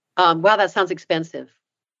 Wow, that sounds expensive.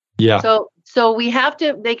 Yeah. So we have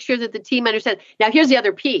to make sure that the team understands. Now, here's the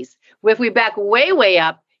other piece. If we back way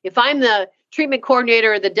up, if I'm the treatment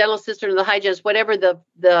coordinator or the dental assistant or the hygienist, whatever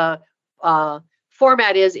the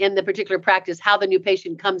format is in the particular practice, how the new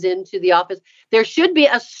patient comes into the office, there should be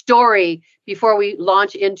a story before we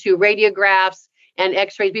launch into radiographs and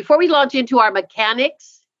x-rays. Before we launch into our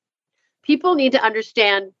mechanics, people need to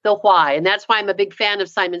understand the why. And that's why I'm a big fan of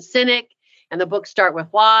Simon Sinek and the book Start With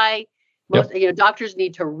Why. Doctors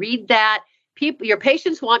need to read that. Your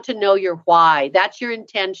patients want to know your why. That's your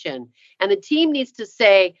intention. And the team needs to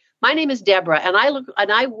say, my name is Deborah, and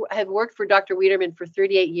I have worked for Dr. Wiederman for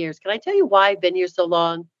 38 years. Can I tell you why I've been here so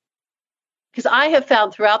long? Because I have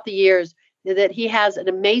found throughout the years that he has an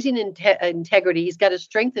amazing integrity. He's got a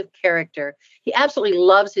strength of character. He absolutely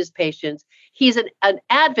loves his patients. He's an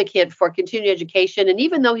advocate for continuing education. And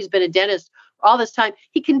even though he's been a dentist all this time,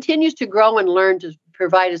 he continues to grow and learn to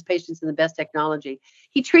provide his patients in the best technology.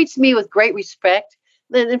 He treats me with great respect.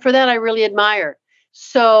 And for that, I really admire.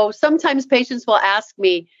 So sometimes patients will ask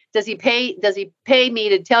me, does he pay me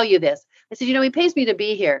to tell you this? I said, he pays me to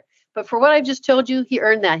be here. But for what I've just told you, he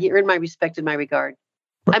earned that. He earned my respect and my regard.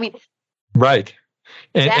 I mean, right.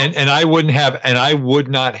 And I would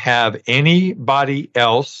not have anybody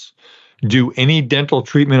else do any dental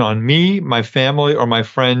treatment on me, my family, or my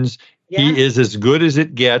friends. Yeah. He is as good as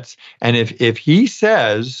it gets. And if he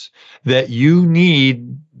says that you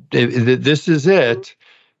need, this is it,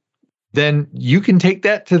 then you can take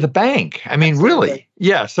that to the bank. I mean, absolutely. Really.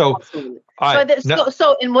 Yeah. So,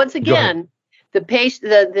 and once again, the patient,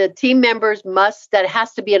 the team members that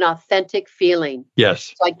has to be an authentic feeling.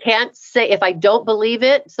 Yes. So I can't say if I don't believe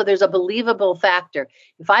it. So there's a believable factor.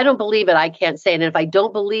 If I don't believe it, I can't say it. And if I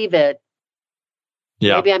don't believe it,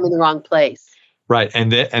 maybe I'm in the wrong place. Right.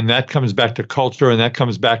 And that comes back to culture, and that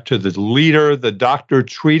comes back to the leader, the doctor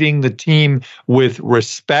treating the team with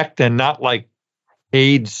respect and not like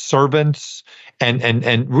paid servants.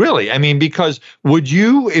 And really, I mean, because would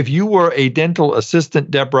you, if you were a dental assistant,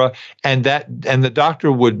 Deborah, and the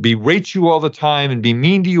doctor would berate you all the time and be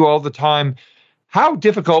mean to you all the time, how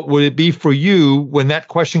difficult would it be for you when that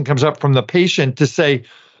question comes up from the patient to say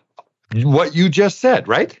what you just said,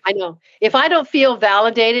 right? I know. If I don't feel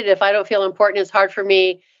validated, if I don't feel important, it's hard for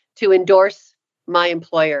me to endorse my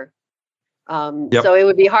employer. So it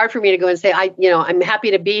would be hard for me to go and say, I'm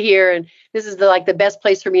happy to be here, and this is the best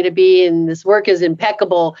place for me to be, and this work is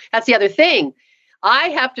impeccable. That's the other thing. I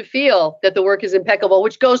have to feel that the work is impeccable,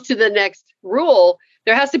 which goes to the next rule.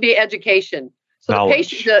 There has to be education. So knowledge.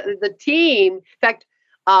 The patient, the team, in fact,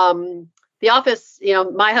 the office,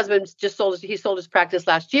 my husband sold his practice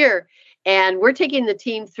last year, and we're taking the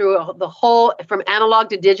team through the whole, from analog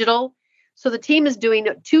to digital. So the team is doing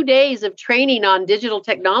 2 days of training on digital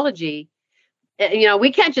technology.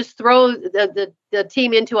 We can't just throw the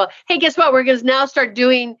team into hey, guess what? We're going to now start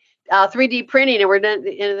doing 3D printing,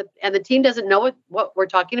 and the team doesn't know what we're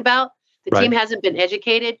talking about. The team hasn't been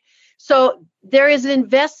educated. So there is an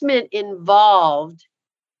investment involved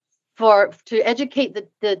to educate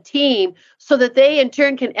the team so that they in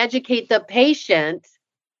turn can educate the patient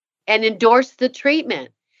and endorse the treatment.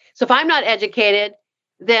 So if I'm not educated,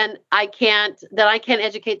 then I can't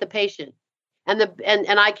educate the patient, and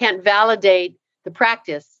I can't validate the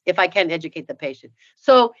practice if I can't educate the patient.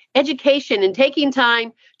 So education and taking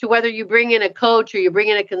time to, whether you bring in a coach or you bring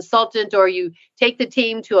in a consultant or you take the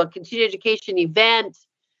team to a continuing education event,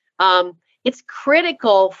 it's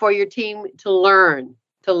critical for your team to learn.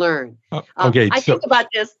 Okay. Think about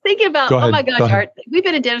this. Oh my gosh, Art, we've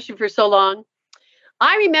been in dentistry for so long.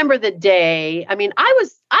 I remember the day. I mean, I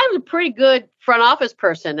was a pretty good front office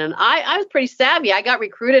person, and I was pretty savvy. I got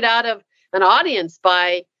recruited out of an audience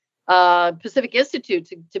by Pacific Institute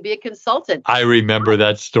to be a consultant. I remember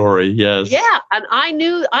that story. Yes. Yeah, and I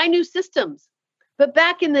knew systems, but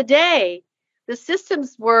back in the day, the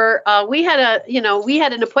systems were we had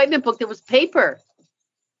an appointment book that was paper,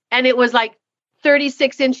 and it was like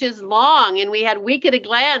 36 inches long, and we had week at a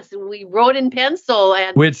glance, and we wrote in pencil,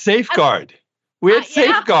 and we had Safeguard.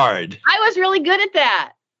 Safeguard. I was really good at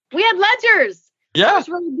that. We had ledgers. Yeah, I was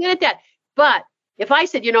really good at that. But if I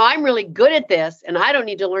said, I'm really good at this, and I don't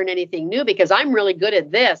need to learn anything new because I'm really good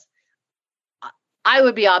at this, I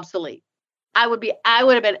would be obsolete. I would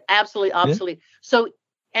have been absolutely obsolete.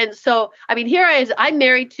 Yeah. So, I mean, I'm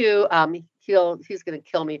married to, he's going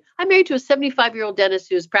to kill me. I'm married to a 75-year-old dentist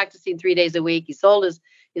who's practicing 3 days a week. He sold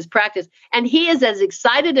his practice, and he is as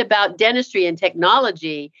excited about dentistry and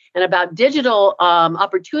technology and about digital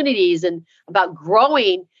opportunities and about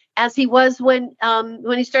growing as he was when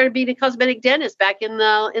he started being a cosmetic dentist back in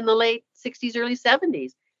the late 60s, early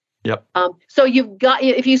 70s. Yep. So you've got,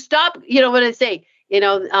 if you stop, what I say,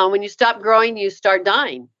 when you stop growing, you start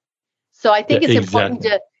dying. So I think it's important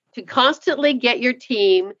to constantly get your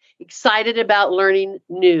team excited about learning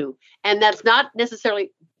new. And that's not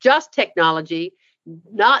necessarily just technology,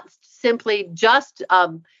 not simply just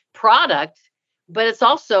product, but it's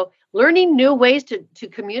also learning new ways to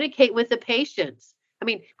communicate with the patients. I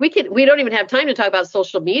mean, we don't even have time to talk about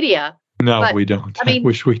social media. No, we don't. I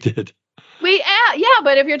wish we did.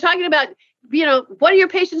 But if you're talking about, what do your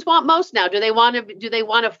patients want most now? Do they want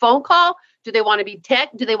a phone call? Do they want to be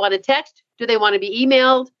do they want to text? Do they want to be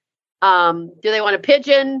emailed? Do they want a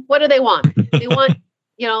pigeon? What do they want? They want,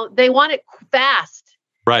 they want it fast.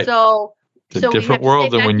 Right. So it's a different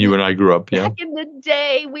world than when you and I grew up. Yeah. Back in the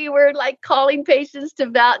day, we were like calling patients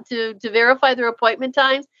to verify their appointment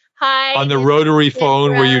times. Hi. On the rotary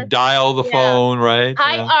phone where you dial the phone, right?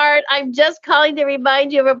 Hi, Art. I'm just calling to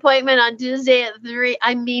remind you of an appointment on Tuesday at 3.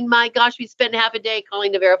 I mean, my gosh, we spend half a day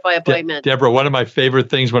calling to verify appointments. Deborah, one of my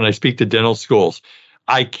favorite things when I speak to dental schools,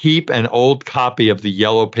 I keep an old copy of the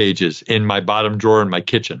Yellow Pages in my bottom drawer in my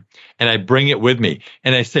kitchen, and I bring it with me.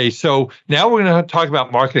 And I say, so now we're going to talk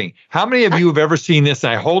about marketing. How many of you have ever seen this?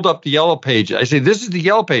 And I hold up the Yellow Pages. I say, this is the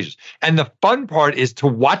Yellow Pages. And the fun part is to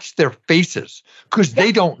watch their faces because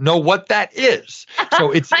they don't know what that is.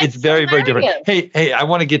 So it's very, very different. Hey, I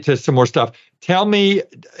want to get to some more stuff. Tell me,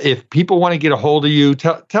 if people want to get a hold of you,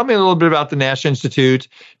 tell me a little bit about the Nash Institute.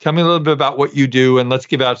 Tell me a little bit about what you do, and let's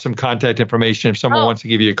give out some contact information if someone wants to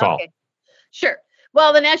give you a call. Okay. Sure.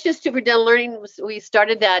 Well, the Nash Institute for Dental Learning, we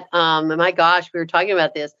started that, my gosh, we were talking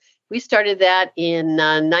about this. We started that in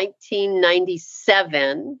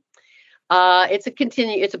 1997.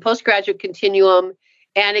 It's a postgraduate continuum,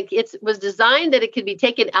 and it was designed that it could be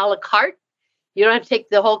taken a la carte. You don't have to take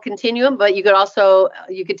the whole continuum, but you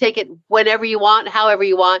could take it whenever you want, however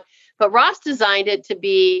you want. But Ross designed it to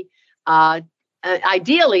be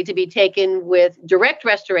ideally to be taken with direct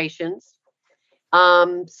restorations.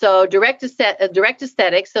 So direct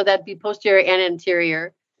aesthetics, so that'd be posterior and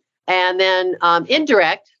anterior, and then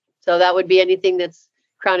indirect. So that would be anything that's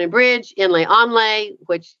crown and bridge, inlay, onlay,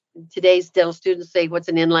 which today's dental students say, "What's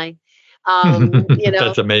an inlay?"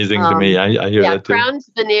 That's amazing to me. I hear that too. Crowns,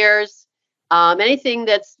 veneers. Anything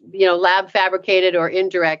that's, lab fabricated or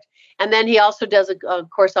indirect. And then he also does a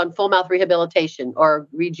course on full mouth rehabilitation or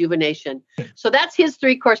rejuvenation. So that's his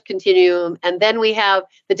 3-course continuum. And then we have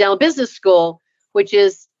the Dental Business School, which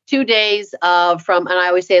is 2 days and I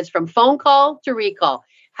always say it's from phone call to recall,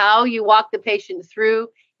 how you walk the patient through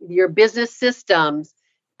your business systems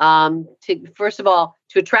to, first of all,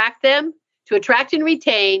 to attract and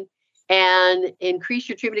retain and increase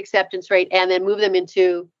your treatment acceptance rate, and then move them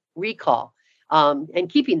into recall. And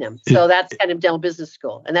keeping them. So that's kind of Dental Business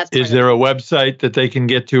School. And is there a website that they can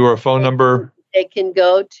get to or a phone number? They can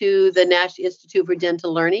go to the Nash Institute for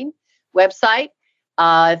Dental Learning website.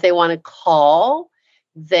 If they want to call,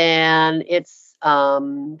 then it's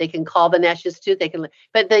they can call the Nash Institute.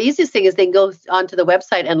 But the easiest thing is they can go onto the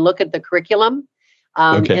website and look at the curriculum.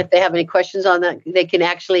 If they have any questions on that, they can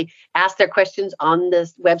actually ask their questions on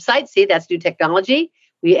this website. See, that's new technology.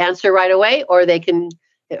 We answer right away, or they can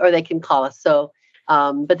call us. So,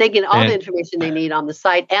 but they get all the information they need on the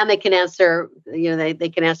site, and they can answer, they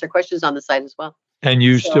can answer questions on the site as well. And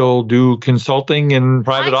you still do consulting in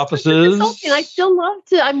private offices? I still love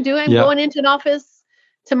to. I'm going into an office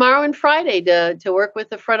tomorrow and Friday to work with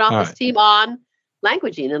the front office team on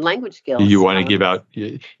languaging and language skills. You want to give out,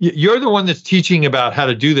 you're the one that's teaching about how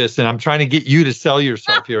to do this, and I'm trying to get you to sell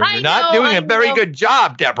yourself here. And you're not doing a very good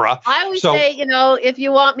job, Deborah. I always say, if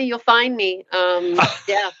you want me, you'll find me.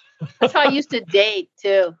 Yeah, that's how I used to date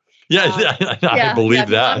too. I believe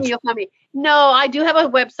that. You'll find me. No, I do have a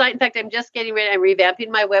website. In fact, I'm just getting ready. I'm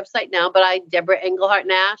revamping my website now, but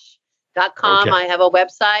DeborahEnglehartNash.com. Okay. I have a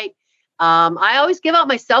website. I always give out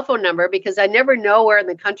my cell phone number because I never know where in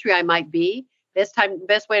the country I might be. Best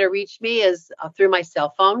way to reach me is through my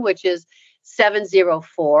cell phone, which is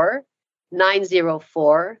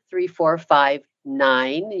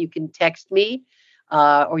 704-904-3459. You can text me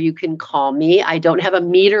or you can call me. I don't have a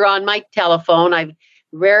meter on my telephone. I've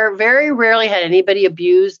very rarely had anybody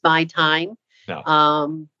abuse my time. No.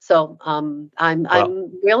 I'm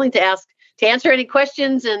willing to answer any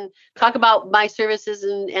questions and talk about my services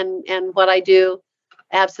and what I do.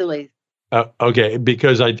 Absolutely. Okay,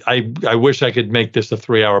 because I wish I could make this a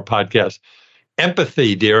 3-hour podcast.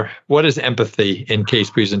 Empathy, dear. What is empathy in case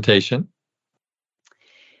presentation?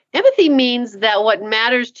 Empathy means that what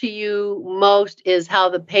matters to you most is how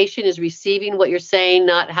the patient is receiving what you're saying,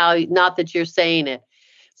 not that you're saying it.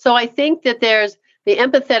 So I think that there's the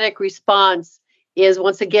empathetic response is,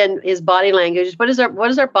 once again, is body language. What is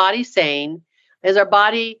our body saying? Is our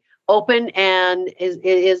body open, and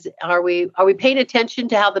are we paying attention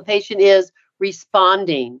to how the patient is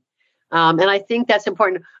responding? And I think that's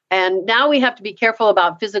important. And now we have to be careful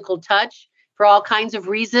about physical touch for all kinds of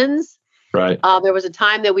reasons. Right. There was a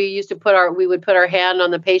time that we would put our hand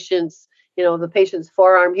on the patient's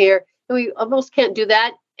forearm here, and we almost can't do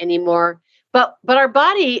that anymore. But our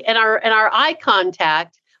body and our eye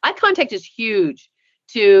contact is huge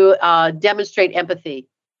to demonstrate empathy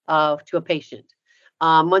to a patient.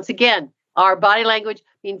 Once again, our body language,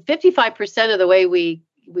 55% of the way we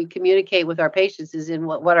communicate with our patients is in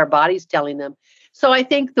what our body's telling them. So I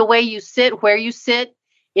think the way you sit, where you sit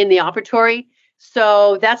in the operatory,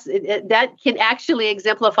 so that can actually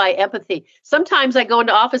exemplify empathy. Sometimes I go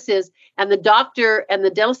into offices and the doctor and the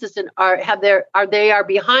dental assistant are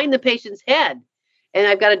behind the patient's head. And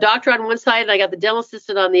I've got a doctor on one side and I got the dental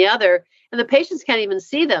assistant on the other, and the patients can't even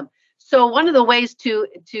see them. So one of the ways to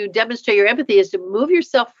demonstrate your empathy is to move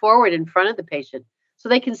yourself forward in front of the patient so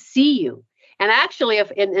they can see you. And actually, if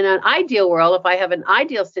in an ideal world, if I have an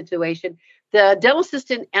ideal situation, the dental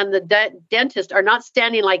assistant and the dentist are not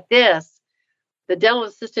standing like this. The dental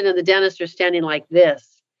assistant and the dentist are standing like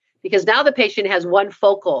this, because now the patient has one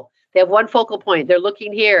focal. They have one focal point. They're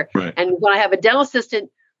looking here. Right. And when I have a dental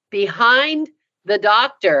assistant behind the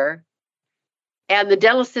doctor, and the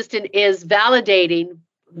dental assistant is validating,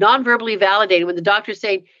 non-verbally validating, when the doctor's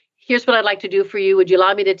saying, here's what I'd like to do for you. Would you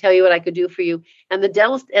allow me to tell you what I could do for you? And the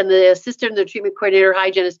dentist and the assistant, the treatment coordinator,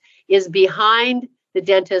 hygienist is behind the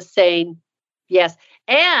dentist saying yes.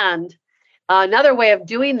 And another way of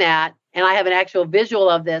doing that, and I have an actual visual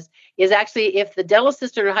of this, is actually if the dental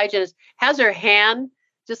assistant or hygienist has her hand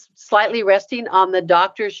just slightly resting on the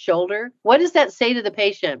doctor's shoulder, what does that say to the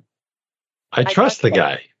patient? I trust the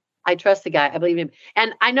guy. I trust the guy. I believe him.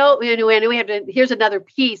 And I know, we have to, here's another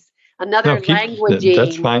piece, languaging.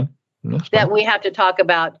 That's fine. That we have to talk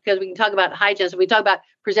about, because we can talk about hygiene. So we talk about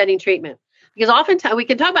presenting treatment, because oftentimes we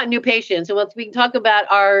can talk about new patients, and we can talk about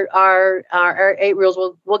our 8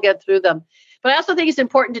 rules. We'll get through them. But I also think it's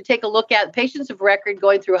important to take a look at patients of record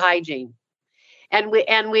going through hygiene. And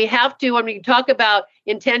we have to, when we talk about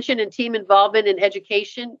intention and team involvement in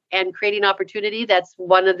education and creating opportunity, that's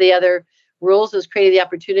one of the other rules, is creating the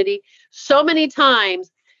opportunity. So many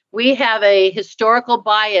times we have a historical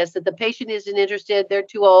bias that the patient isn't interested, they're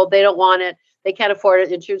too old, they don't want it, they can't afford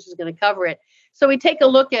it, insurance is going to cover it. So we take a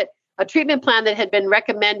look at a treatment plan that had been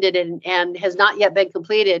recommended and has not yet been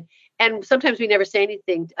completed. And sometimes we never say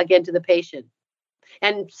anything again to the patient.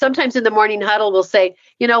 And sometimes in the morning huddle, we'll say,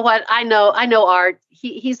 you know what, I know Art,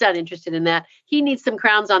 he's not interested in that. He needs some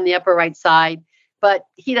crowns on the upper right side, but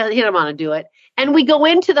he doesn't want to do it. And we go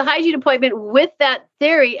into the hygiene appointment with that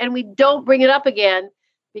theory, and we don't bring it up again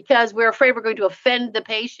because we're afraid we're going to offend the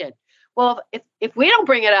patient. Well, if we don't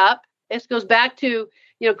bring it up, this goes back to,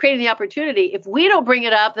 creating the opportunity. If we don't bring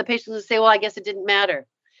it up, the patient's going to say, well, I guess it didn't matter.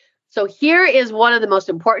 So here is one of the most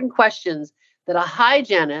important questions that a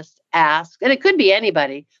hygienist asks, and it could be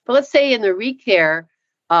anybody, but let's say in the recare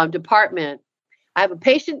department, I have a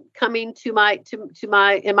patient coming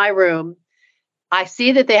in my room. I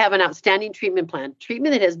see that they have an outstanding treatment plan,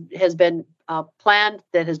 treatment that has been planned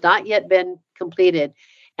that has not yet been completed.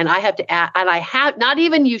 And I have to ask, and I have, not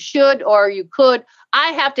even you should or you could,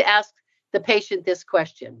 I have to ask the patient this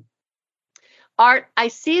question. Art, I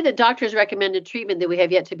see the doctor's recommended treatment that we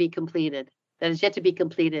have yet to be completed, that is yet to be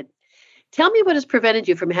completed. Tell me what has prevented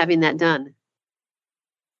you from having that done.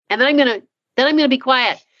 And then I'm going to be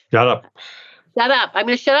quiet. Shut up. I'm going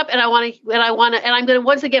to shut up, and I'm going to,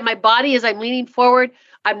 once again, my body as I'm leaning forward,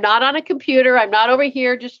 I'm not on a computer. I'm not over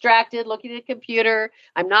here distracted looking at a computer.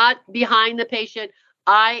 I'm not behind the patient.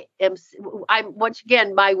 I'm once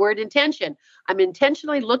again, my word intention. I'm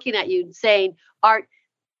intentionally looking at you and saying, Art,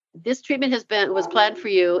 this treatment was planned for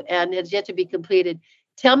you and has yet to be completed.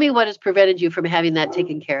 Tell me what has prevented you from having that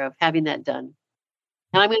taken care of, having that done.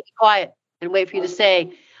 And I'm going to be quiet and wait for you to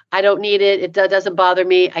say, I don't need it. It doesn't bother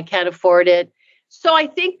me. I can't afford it. So I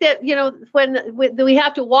think that, when we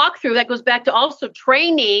have to walk through, that goes back to also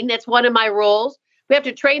training. That's one of my rules. We have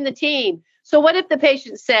to train the team. So what if the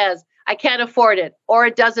patient says, I can't afford it, or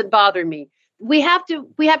it doesn't bother me? We have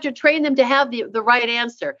to train them to have the right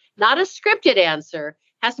answer, not a scripted answer.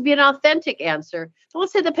 It has to be an authentic answer. So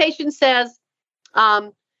let's say the patient says,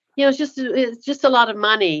 it's just a lot of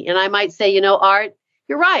money. And I might say, Art,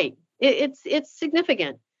 you're right. It's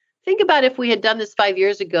significant. Think about if we had done this 5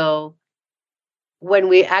 years ago, when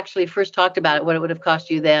we actually first talked about it, what it would have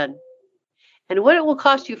cost you then, and what it will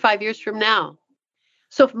cost you 5 years from now.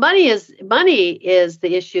 So if money is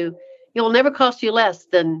the issue, it will never cost you less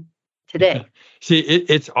than today. Yeah. See,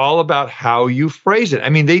 it's all about how you phrase it. I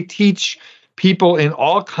mean, they teach people in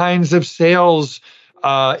all kinds of sales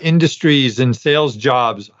industries and sales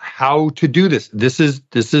jobs how to do this. This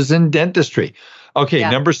is in dentistry. Okay,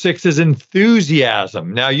 yeah. Number 6 is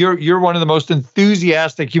enthusiasm. Now you're one of the most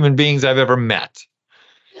enthusiastic human beings I've ever met.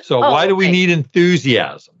 So why do we need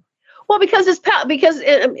enthusiasm? Well, because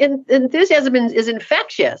enthusiasm is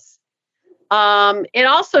infectious. It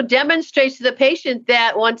also demonstrates to the patient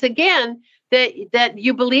that, once again, that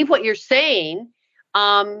you believe what you're saying.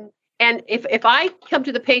 And if I come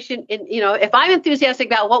to the patient, and if I'm enthusiastic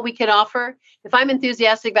about what we can offer, if I'm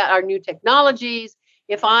enthusiastic about our new technologies,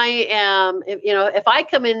 if I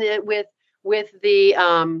come in with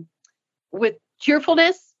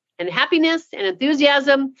cheerfulness and happiness and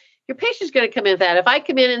enthusiasm, your patient's going to come in with that. If I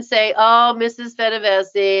come in and say, "Oh, Mrs.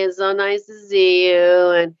 Fedevesi, it's so nice to see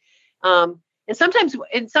you," and sometimes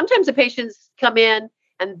the patients come in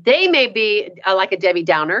and they may be like a Debbie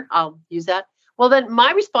Downer. I'll use that. Well, then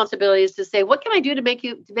my responsibility is to say, what can I do to make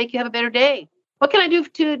you have a better day? What can I do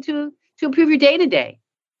to to improve your day to day.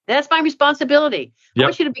 That's my responsibility. I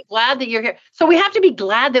want you to be glad that you're here. So we have to be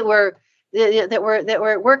glad that we're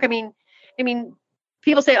at work. I mean,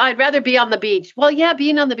 people say, I'd rather be on the beach. Well, yeah,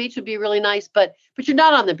 being on the beach would be really nice, but you're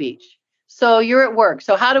not on the beach. So you're at work.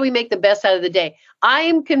 So how do we make the best out of the day? I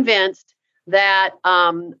am convinced that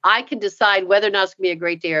I can decide whether or not it's going to be a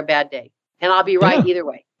great day or a bad day. And I'll be right either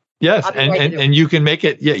way. Yes. And you can make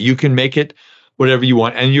it. Yeah, you can make it whatever you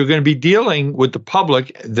want. And you're going to be dealing with the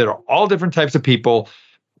public that are all different types of people,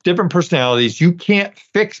 different personalities. You can't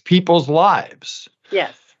fix people's lives.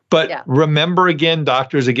 Yes. But remember again,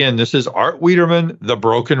 doctors, this is Art Wiederman, the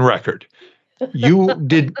broken record.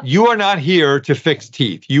 You are not here to fix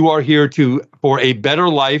teeth. You are here for a better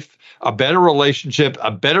life, a better relationship,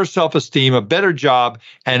 a better self-esteem, a better job,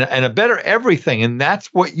 and a better everything. And that's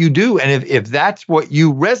what you do. And if that's what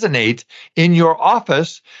you resonate in your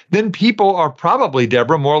office, then people are probably,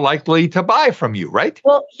 Deborah, more likely to buy from you, right?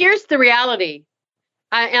 Well, here's the reality.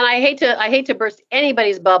 I hate to burst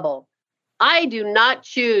anybody's bubble. I do not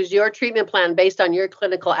choose your treatment plan based on your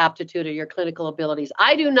clinical aptitude or your clinical abilities.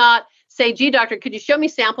 I do not say, gee, doctor, could you show me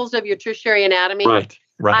samples of your tertiary anatomy?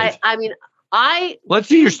 Right. Let's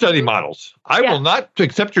see your study models. I will not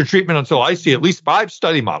accept your treatment until I see at least 5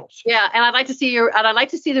 study models. Yeah, and I'd like to see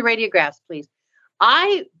the radiographs, please.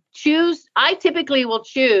 I typically will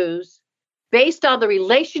choose based on the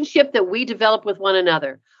relationship that we develop with one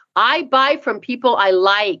another. I buy from people I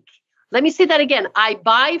like. Let me say that again. I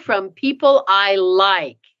buy from people I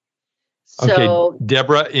like. So, okay,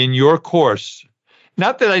 Deborah, in your course,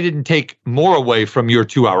 not that I didn't take more away from your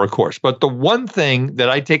 2-hour course, but the one thing that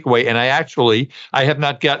I take away, and I have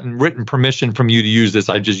not gotten written permission from you to use this.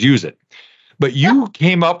 I just use it. But you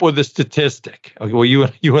came up with a statistic. Okay, well, you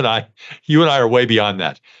and I are way beyond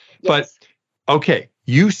that. Yes. But okay,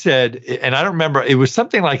 you said, and I don't remember, it was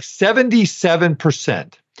something like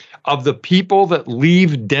 77% of the people that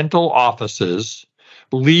leave dental offices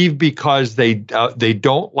leave because they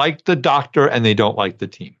don't like the doctor and they don't like the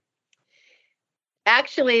team.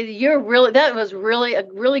 Actually, that was really a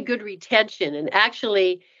really good retention. And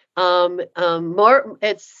actually,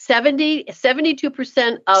 it's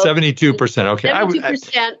 72% of 72%. Okay.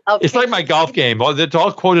 72% of it's like my golf game. It's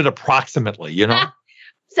all quoted approximately,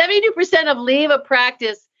 72% of leave a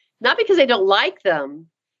practice, not because they don't like them,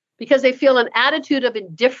 because they feel an attitude of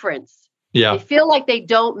indifference. Yeah. They feel like they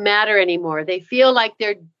don't matter anymore. They feel like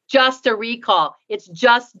they're just a recall. It's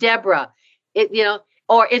just Deborah.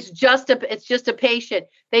 Or it's just a patient.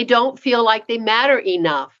 They don't feel like they matter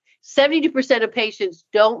enough. 72% of patients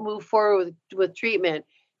don't move forward with treatment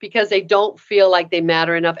because they don't feel like they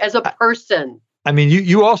matter enough as a person. I mean,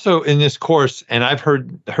 you also in this course, and I've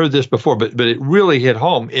heard this before, but it really hit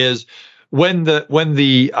home, is when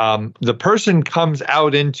the person comes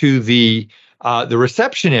out into the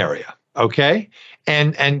reception area, okay,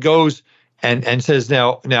 and goes and says,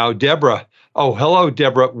 now Deborah. Oh, hello,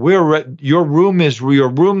 Deborah. Your room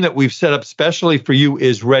that we've set up specially for you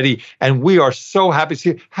is ready, and we are so happy to see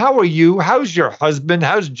you. How are you? How's your husband?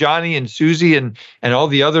 How's Johnny and Susie and all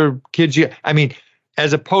the other kids?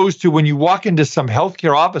 As opposed to when you walk into some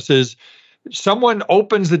healthcare offices, someone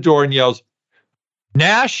opens the door and yells,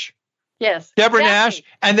 "Nash." Yes. Deborah Nash.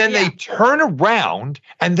 And then they turn around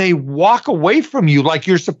and they walk away from you like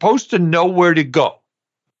you're supposed to know where to go.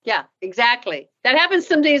 Yeah, exactly. That happens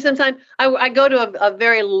sometimes. I go to a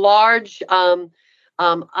very large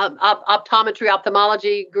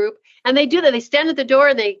ophthalmology group, and they do that. They stand at the door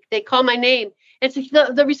and they call my name. And so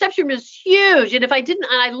the reception room is huge. And if I didn't,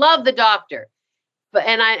 and I love the doctor, but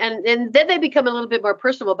and then they become a little bit more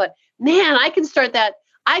personal. But man, I can start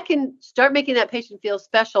making that patient feel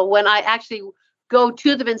special when I actually go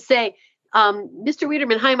to them and say, Mr.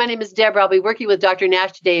 Wiederman, hi, my name is Deborah. I'll be working with Dr.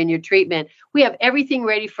 Nash today in your treatment. We have everything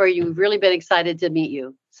ready for you. We've really been excited to meet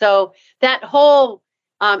you. So that whole,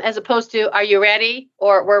 as opposed to, are you ready?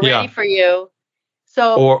 Or we're ready for you.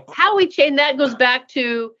 So how we change that goes back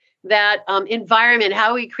to that environment,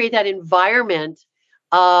 how we create that environment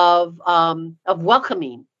of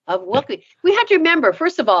welcoming. We have to remember,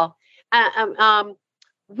 first of all,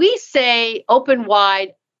 we say open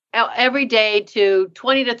wide every day to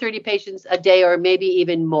 20 to 30 patients a day, or maybe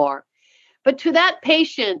even more. But to that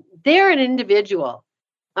patient, they're an individual.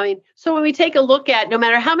 So when we take a look at no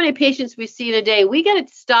matter how many patients we see in a day, we got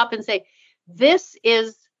to stop and say, this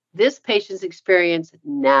is this patient's experience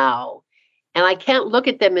now. And I can't look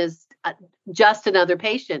at them as just another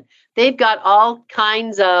patient. They've got all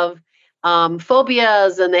kinds of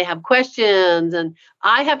phobias and they have questions, and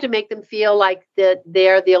I have to make them feel like that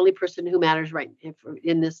they're the only person who matters right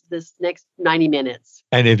in this next 90 minutes.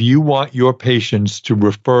 And if you want your patients to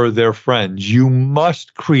refer their friends, you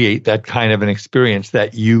must create that kind of an experience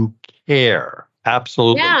that you care.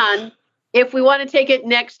 Absolutely. And if we want to take it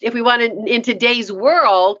if we want to, in today's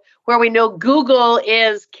world where we know Google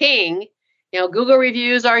is king, Google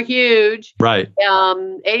reviews are huge. Right.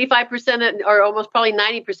 85% or almost probably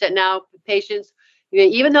 90% now patients,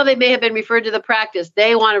 even though they may have been referred to the practice,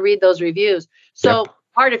 they want to read those reviews. So,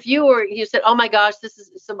 Art, if you said, "Oh my gosh, this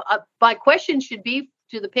is my question should be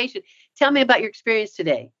to the patient, tell me about your experience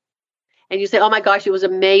today," and you say, "Oh my gosh, it was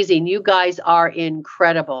amazing. You guys are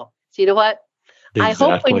incredible." So you know what? Exactly. I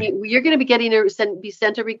hope when you're going to be getting be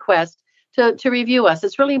sent a request to review us.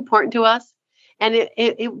 It's really important to us. And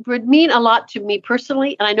it would mean a lot to me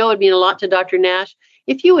personally, and I know it would mean a lot to Dr. Nash,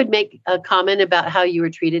 if you would make a comment about how you were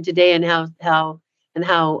treated today and how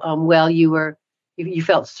well you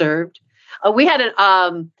felt served. I had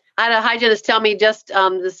a hygienist tell me just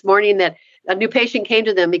this morning that a new patient came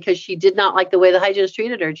to them because she did not like the way the hygienist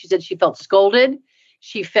treated her. She said she felt scolded,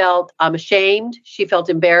 she felt ashamed, she felt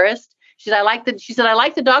embarrassed. She said, I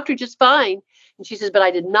like the doctor just fine. And she says, but I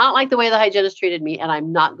did not like the way the hygienist treated me, and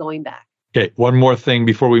I'm not going back. Okay, one more thing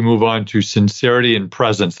before we move on to sincerity and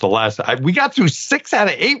presence. We got through 6 out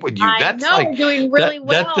of 8 with you. We're doing really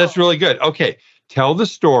well. That's really good. Okay, tell the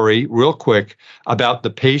story real quick about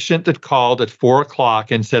the patient that called at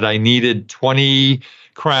 4:00 and said, I needed 20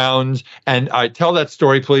 crowns. And tell that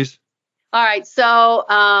story, please. All right. So,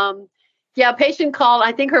 a patient called.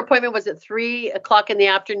 I think her appointment was at 3:00 in the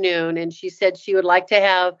afternoon, and she said she would like to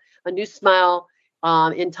have a new smile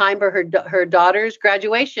in time for her daughter's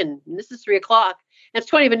graduation. And this is 3:00. And it's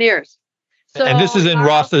 20 veneers. So, and this is in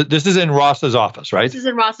Ross's office, right? This is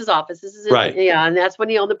in Ross's office. Right. Yeah, and that's when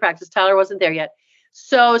he owned the practice. Tyler wasn't there yet.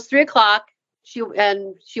 So it's 3:00. She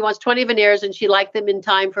wants 20 veneers, and she liked them in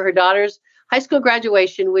time for her daughter's high school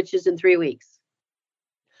graduation, which is in 3 weeks.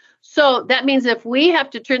 So that means if we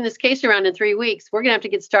have to turn this case around in 3 weeks, we're going to have to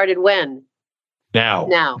get started when?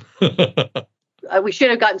 Now. We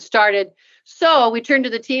should have gotten started. So we turned to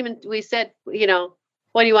the team and we said, what do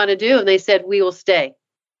you want to do? And they said, we will stay.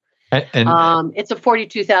 And it's a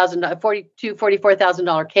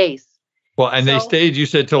 $44,000 case. Well, and they stayed, you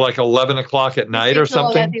said, till like 11 o'clock at night or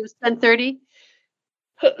something? It was 10:30.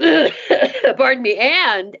 Pardon me.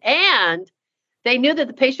 And they knew that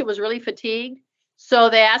the patient was really fatigued. So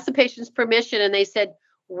they asked the patient's permission and they said,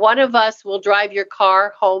 one of us will drive your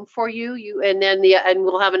car home for you, and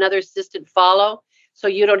we'll have another assistant follow, so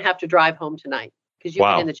you don't have to drive home tonight because you've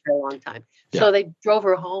been in the chair a long time. Yeah. So they drove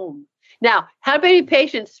her home. Now, how many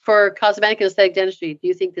patients for cosmetic and aesthetic dentistry do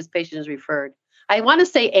you think this patient has referred? I want to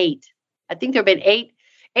say 8. I think there have been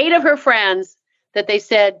 8 of her friends that they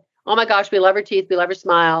said, oh my gosh, we love her teeth, we love her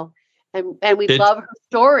smile, and we love her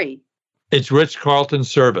story. It's Ritz-Carlton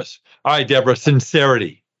service. All right, Deborah,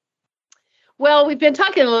 sincerity. Well, we've been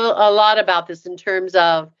talking a lot about this in terms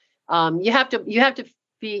of you have to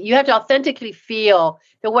authentically feel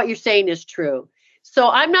that what you're saying is true.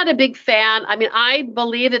 So I'm not a big fan. I mean, I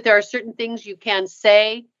believe that there are certain things you can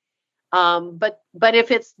say, but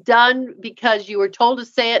if it's done because you were told to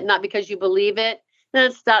say it, not because you believe it, then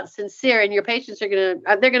it's not sincere, and your patients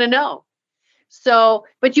they're gonna know. So,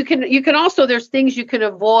 but you can also, there's things you can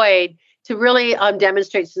avoid to really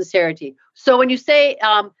demonstrate sincerity. So when you say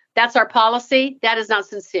that's our policy, that is not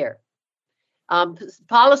sincere.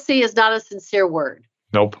 Policy is not a sincere word.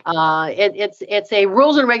 Nope. It's a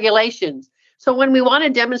rules and regulations. So when we want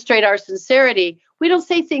to demonstrate our sincerity, we don't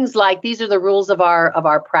say things like, these are the rules of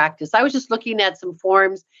our practice. I was just looking at some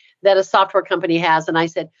forms that a software company has, and I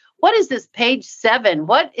said, what is this page 7?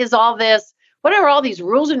 What is all this? What are all these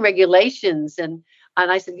rules and regulations? And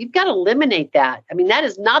I said, you've got to eliminate that. I mean, that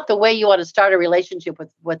is not the way you want to start a relationship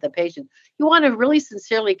with the patient. You want to really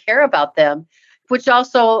sincerely care about them, which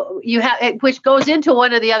also which goes into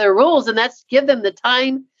one of the other rules, and that's give them the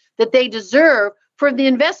time that they deserve for the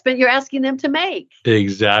investment you're asking them to make.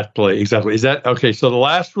 Exactly. Is that okay? So the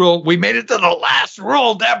last rule, we made it to the last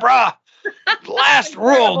rule, Deborah. Last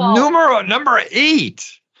rule, number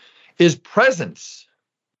 8 is presence.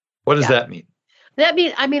 What does that mean? That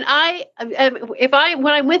means, when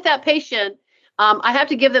I'm with that patient, I have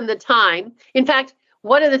to give them the time. In fact,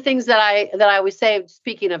 one of the things that I always say,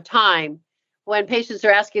 speaking of time, when patients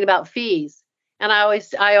are asking about fees, and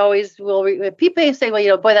I always will. People say,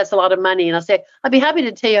 well, boy, that's a lot of money, and I'll say, I'd be happy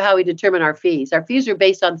to tell you how we determine our fees. Our fees are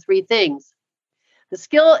based on 3 things: the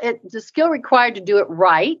skill required to do it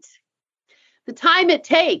right, the time it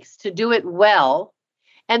takes to do it well,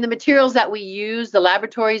 and the materials that we use, the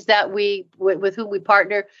laboratories that with whom we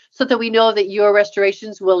partner, so that we know that your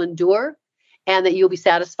restorations will endure and that you'll be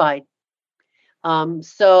satisfied.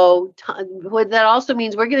 What that also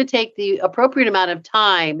means, we're going to take the appropriate amount of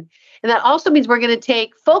time, and that also means we're going to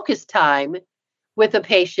take focused time with the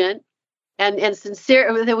patient and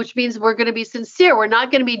sincere, which means we're going to be sincere. We're not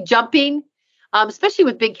going to be jumping, especially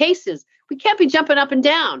with big cases. We can't be jumping up and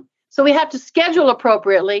down. So we have to schedule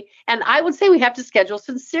appropriately. And I would say we have to schedule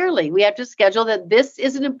sincerely. We have to schedule that this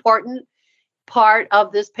is an important part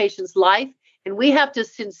of this patient's life. And we have to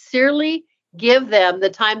sincerely give them the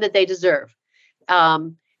time that they deserve.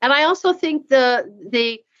 And I also think and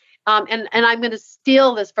I'm going to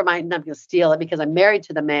steal this from I'm not going to steal it because I'm married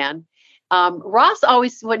to the man. Ross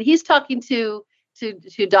always, when he's talking to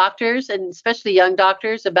doctors, and especially young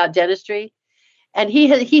doctors, about dentistry, and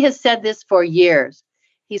he has said this for years.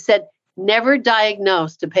 He said, never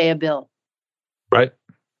diagnose to pay a bill. Right.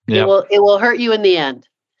 Yeah. It will hurt you in the end.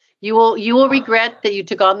 You will regret that you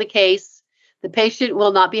took on the case. The patient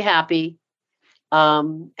will not be happy.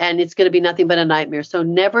 And it's going to be nothing but a nightmare. So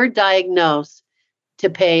never diagnose to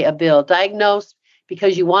pay a bill. Diagnose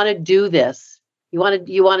because you want to do this. You want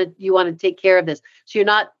to take care of this. So you're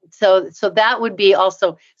not, so that would be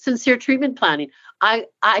also sincere treatment planning. I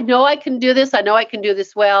know I can do this. I know I can do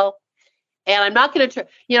this well. And I'm not going to,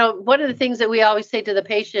 one of the things that we always say to the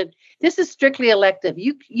patient, this is strictly elective.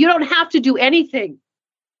 You don't have to do anything.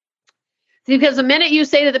 Because the minute you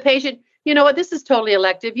say to the patient, you know what, this is totally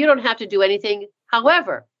elective, you don't have to do anything.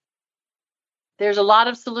 However, there's a lot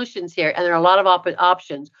of solutions here and there are a lot of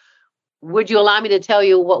options. Would you allow me to tell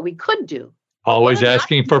you what we could do? Always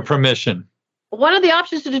asking for permission. One of the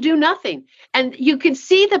options is to do nothing. And you can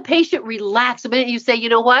see the patient relax the minute you say, you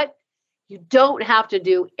know what? You don't have to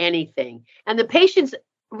do anything. And the patient's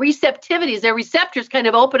receptivities, their receptors kind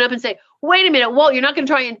of open up and say, wait a minute, Walt, you're not going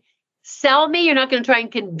to try and sell me. You're not going to try and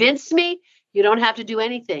convince me. You don't have to do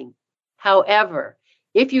anything. However,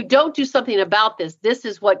 if you don't do something about this, this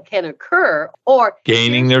is what can occur. Or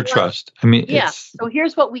gaining their trust. So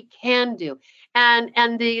here's what we can do. And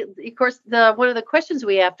of course, one of the questions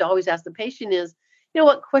we have to always ask the patient is,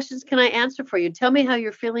 what questions can I answer for you? Tell me how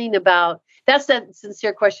you're feeling about, that's that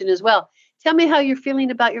sincere question as well. Tell me how you're feeling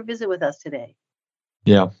about your visit with us today.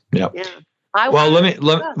 Yeah.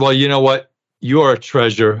 Well, you know what? You are a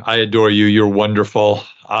treasure. I adore you. You're wonderful.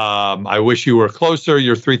 I wish you were closer.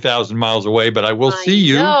 You're 3,000 miles away, but I will see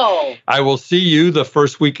you. I will see you the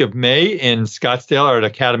first week of May in Scottsdale at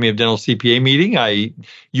Academy of Dental CPA meeting.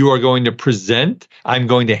 You are going to present. I'm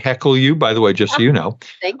going to heckle you, by the way, just so you know.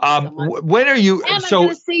 Thank you so much. When are you? And I'm going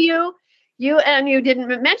to see you. You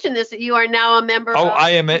didn't mention this, that you are now a member. I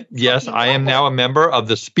am now a member of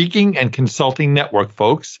the Speaking and Consulting Network,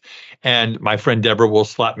 folks. And my friend Deborah will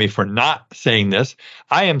slap me for not saying this.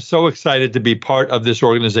 I am so excited to be part of this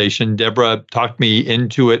organization. Deborah talked me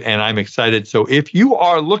into it, and I'm excited. So if you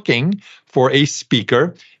are looking for a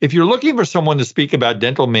speaker, if you're looking for someone to speak about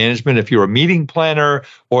dental management, if you're a meeting planner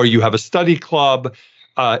or you have a study club,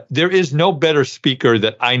 there is no better speaker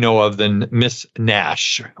that I know of than Miss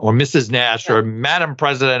Nash or Mrs. Nash or Madam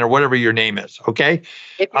President or whatever your name is. Okay.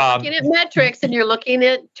 If you're looking at metrics and you're looking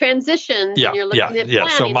at transitions, and you're looking at planning,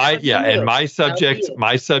 So my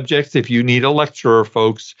subjects, if you need a lecturer,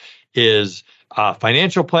 folks, is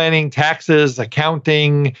financial planning, taxes,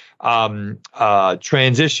 accounting,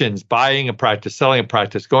 transitions, buying a practice, selling a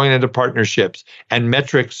practice, going into partnerships, and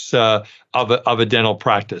metrics of a dental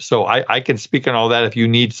practice. So I can speak on all that if you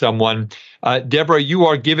need someone. Deborah, you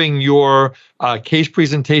are giving your case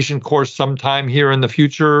presentation course sometime here in the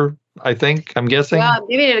future, I think, I'm guessing? Yeah, I'm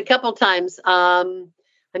giving it a couple times. I'm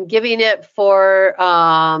giving it for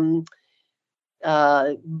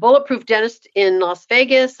Bulletproof Dentist in Las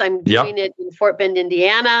Vegas. I'm doing it in Fort Bend,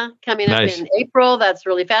 Indiana, coming up in April. That's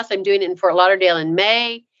really fast. I'm doing it in Fort Lauderdale in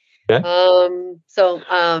May. Okay.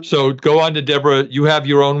 So go on to Deborah. You have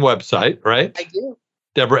your own website, right? I do.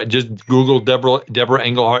 Deborah, just Google Deborah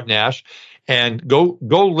Engelhardt Nash and go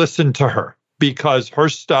listen to her because her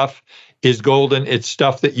stuff is golden. It's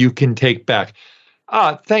stuff that you can take back.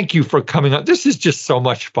 Thank you for coming on. This is just so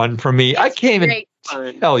much fun for me. I can't even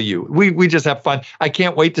tell you. We just have fun. I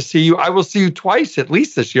can't wait to see you. I will see you twice at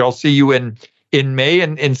least this year. I'll see you in May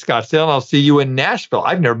in Scottsdale, and I'll see you in Nashville.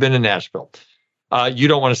 I've never been to Nashville. You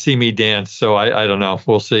don't want to see me dance, so I don't know.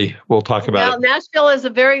 We'll see. We'll talk about it. Nashville is a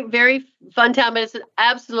very, very fun town, but it's an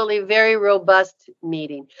absolutely very robust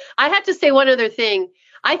meeting. I have to say one other thing.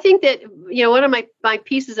 I think that, one of my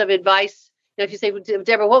pieces of advice, if you say,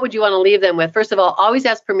 Deborah, what would you want to leave them with? First of all, always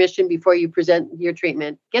ask permission before you present your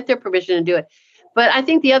treatment. Get their permission and do it. But I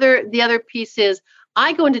think the other piece is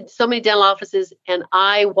I go into so many dental offices and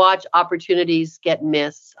I watch opportunities get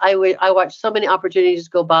missed. I watch so many opportunities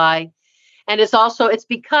go by. And it's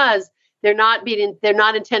because they're not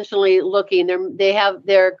intentionally looking.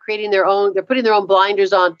 They're creating they're putting their own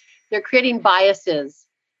blinders on. They're creating biases.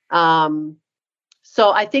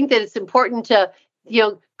 So I think that it's important to,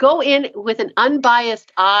 go in with an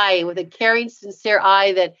unbiased eye, with a caring, sincere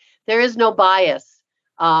eye, that there is no bias.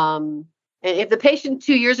 And if the patient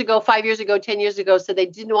 2 years ago, 5 years ago, 10 years ago said they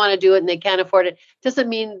didn't want to do it and they can't afford it, doesn't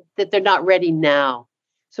mean that they're not ready now.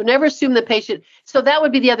 So never assume the patient. So that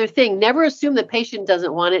would be the other thing. Never assume the patient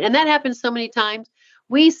doesn't want it. And that happens so many times.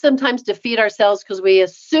 We sometimes defeat ourselves because we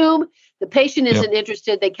assume the patient isn't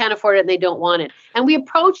interested, they can't afford it, and they don't want it. And we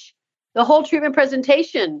approach the whole treatment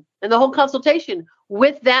presentation and the whole consultation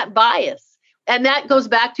with that bias. And that goes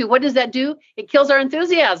back to, what does that do? It kills our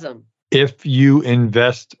enthusiasm. If you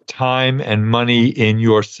invest time and money in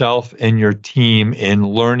yourself and your team in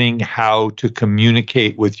learning how to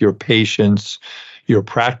communicate with your patients, your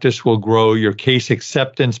practice will grow, your case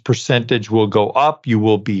acceptance percentage will go up, you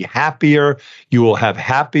will be happier, you will have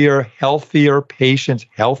happier, healthier patients.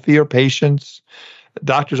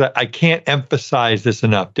 Doctors, I can't emphasize this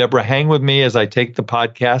enough. Deborah, hang with me as I take the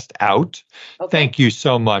podcast out. Okay. Thank you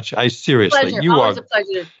so much. Seriously,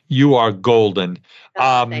 you are golden.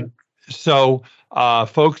 So,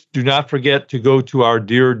 folks, do not forget to go to our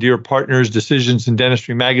dear partners, Decisions in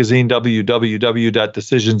Dentistry magazine,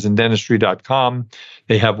 www.decisionsindentistry.com.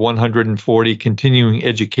 They have 140 continuing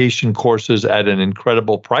education courses at an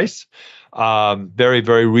incredible price. Very,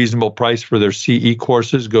 very reasonable price for their CE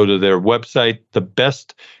courses. Go to their website, the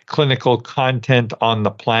best clinical content on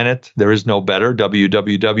the planet. There is no better,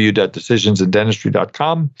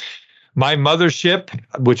 www.decisionsindentistry.com. My mothership,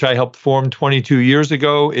 which I helped form 22 years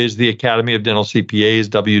ago, is the Academy of Dental CPAs,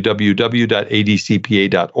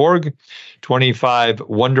 www.adcpa.org. 25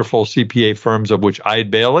 wonderful CPA firms, of which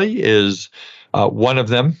Eide Bailly is one of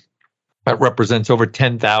them. That represents over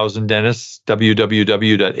 10,000 dentists,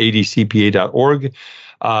 www.adcpa.org.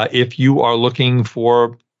 If you are looking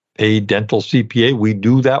for a dental CPA, we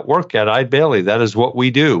do that work at Eide Bailly. That is what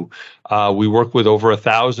we do. We work with over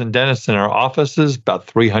 1,000 dentists in our offices, about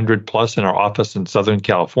 300 plus in our office in Southern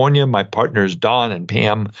California. My partners, Dawn and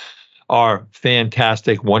Pam, are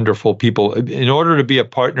fantastic, wonderful people. In order to be a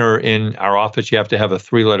partner in our office, you have to have a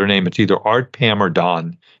 3-letter name. It's either Art, Pam, or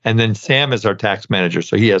Dawn. And then Sam is our tax manager,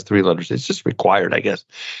 so he has 3 letters. It's just required, I guess.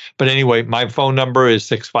 But anyway, my phone number is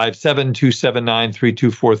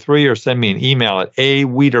 657-279-3243, or send me an email at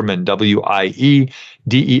awiederman,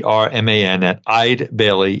 WIEDERMAN, at Eide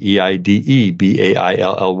Bailly,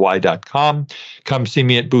 EIDEBAILLY.com. Come see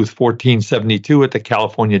me at booth 1472 at the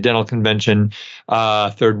California Dental Convention,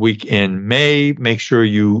 third week in May. Make sure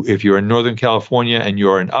if you're in Northern California and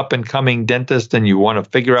you're an up-and-coming dentist and you want to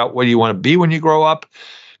figure out what you want to be when you grow up,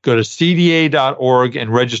 go to cda.org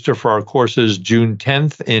and register for our courses June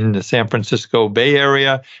 10th in the San Francisco Bay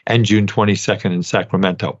Area and June 22nd in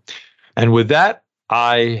Sacramento. And with that,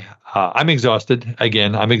 I'm exhausted.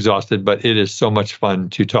 Again, I'm exhausted, but it is so much fun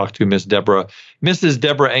to talk to Mrs.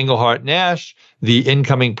 Deborah Engelhardt Nash, the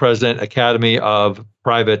incoming president, Academy of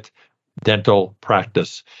Private Dental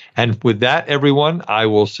Practice. And with that, everyone, I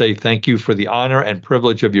will say thank you for the honor and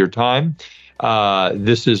privilege of your time.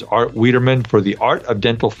 This is Art Wiederman for the Art of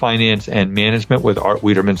Dental Finance and Management with Art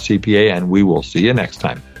Wiederman CPA, and we will see you next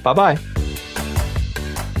time. Bye-bye.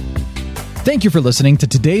 Thank you for listening to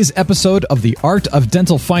today's episode of the Art of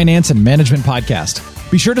Dental Finance and Management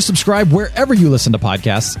podcast. Be sure to subscribe wherever you listen to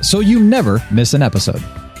podcasts so you never miss an episode.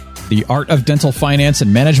 The Art of Dental Finance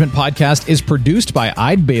and Management podcast is produced by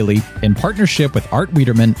Eide Bailly in partnership with Art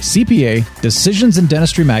Wiederman, CPA, Decisions in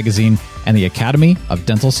Dentistry magazine, and the Academy of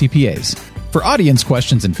Dental CPAs. For audience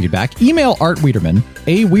questions and feedback, email Art Wiederman,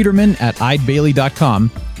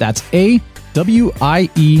 awiederman@eidebailly.com. That's AWIEDERMAN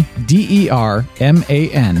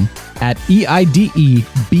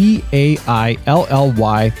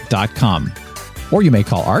 @EIDEBAILLY.com. Or you may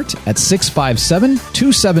call Art at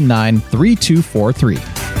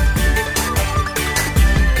 657-279-3243.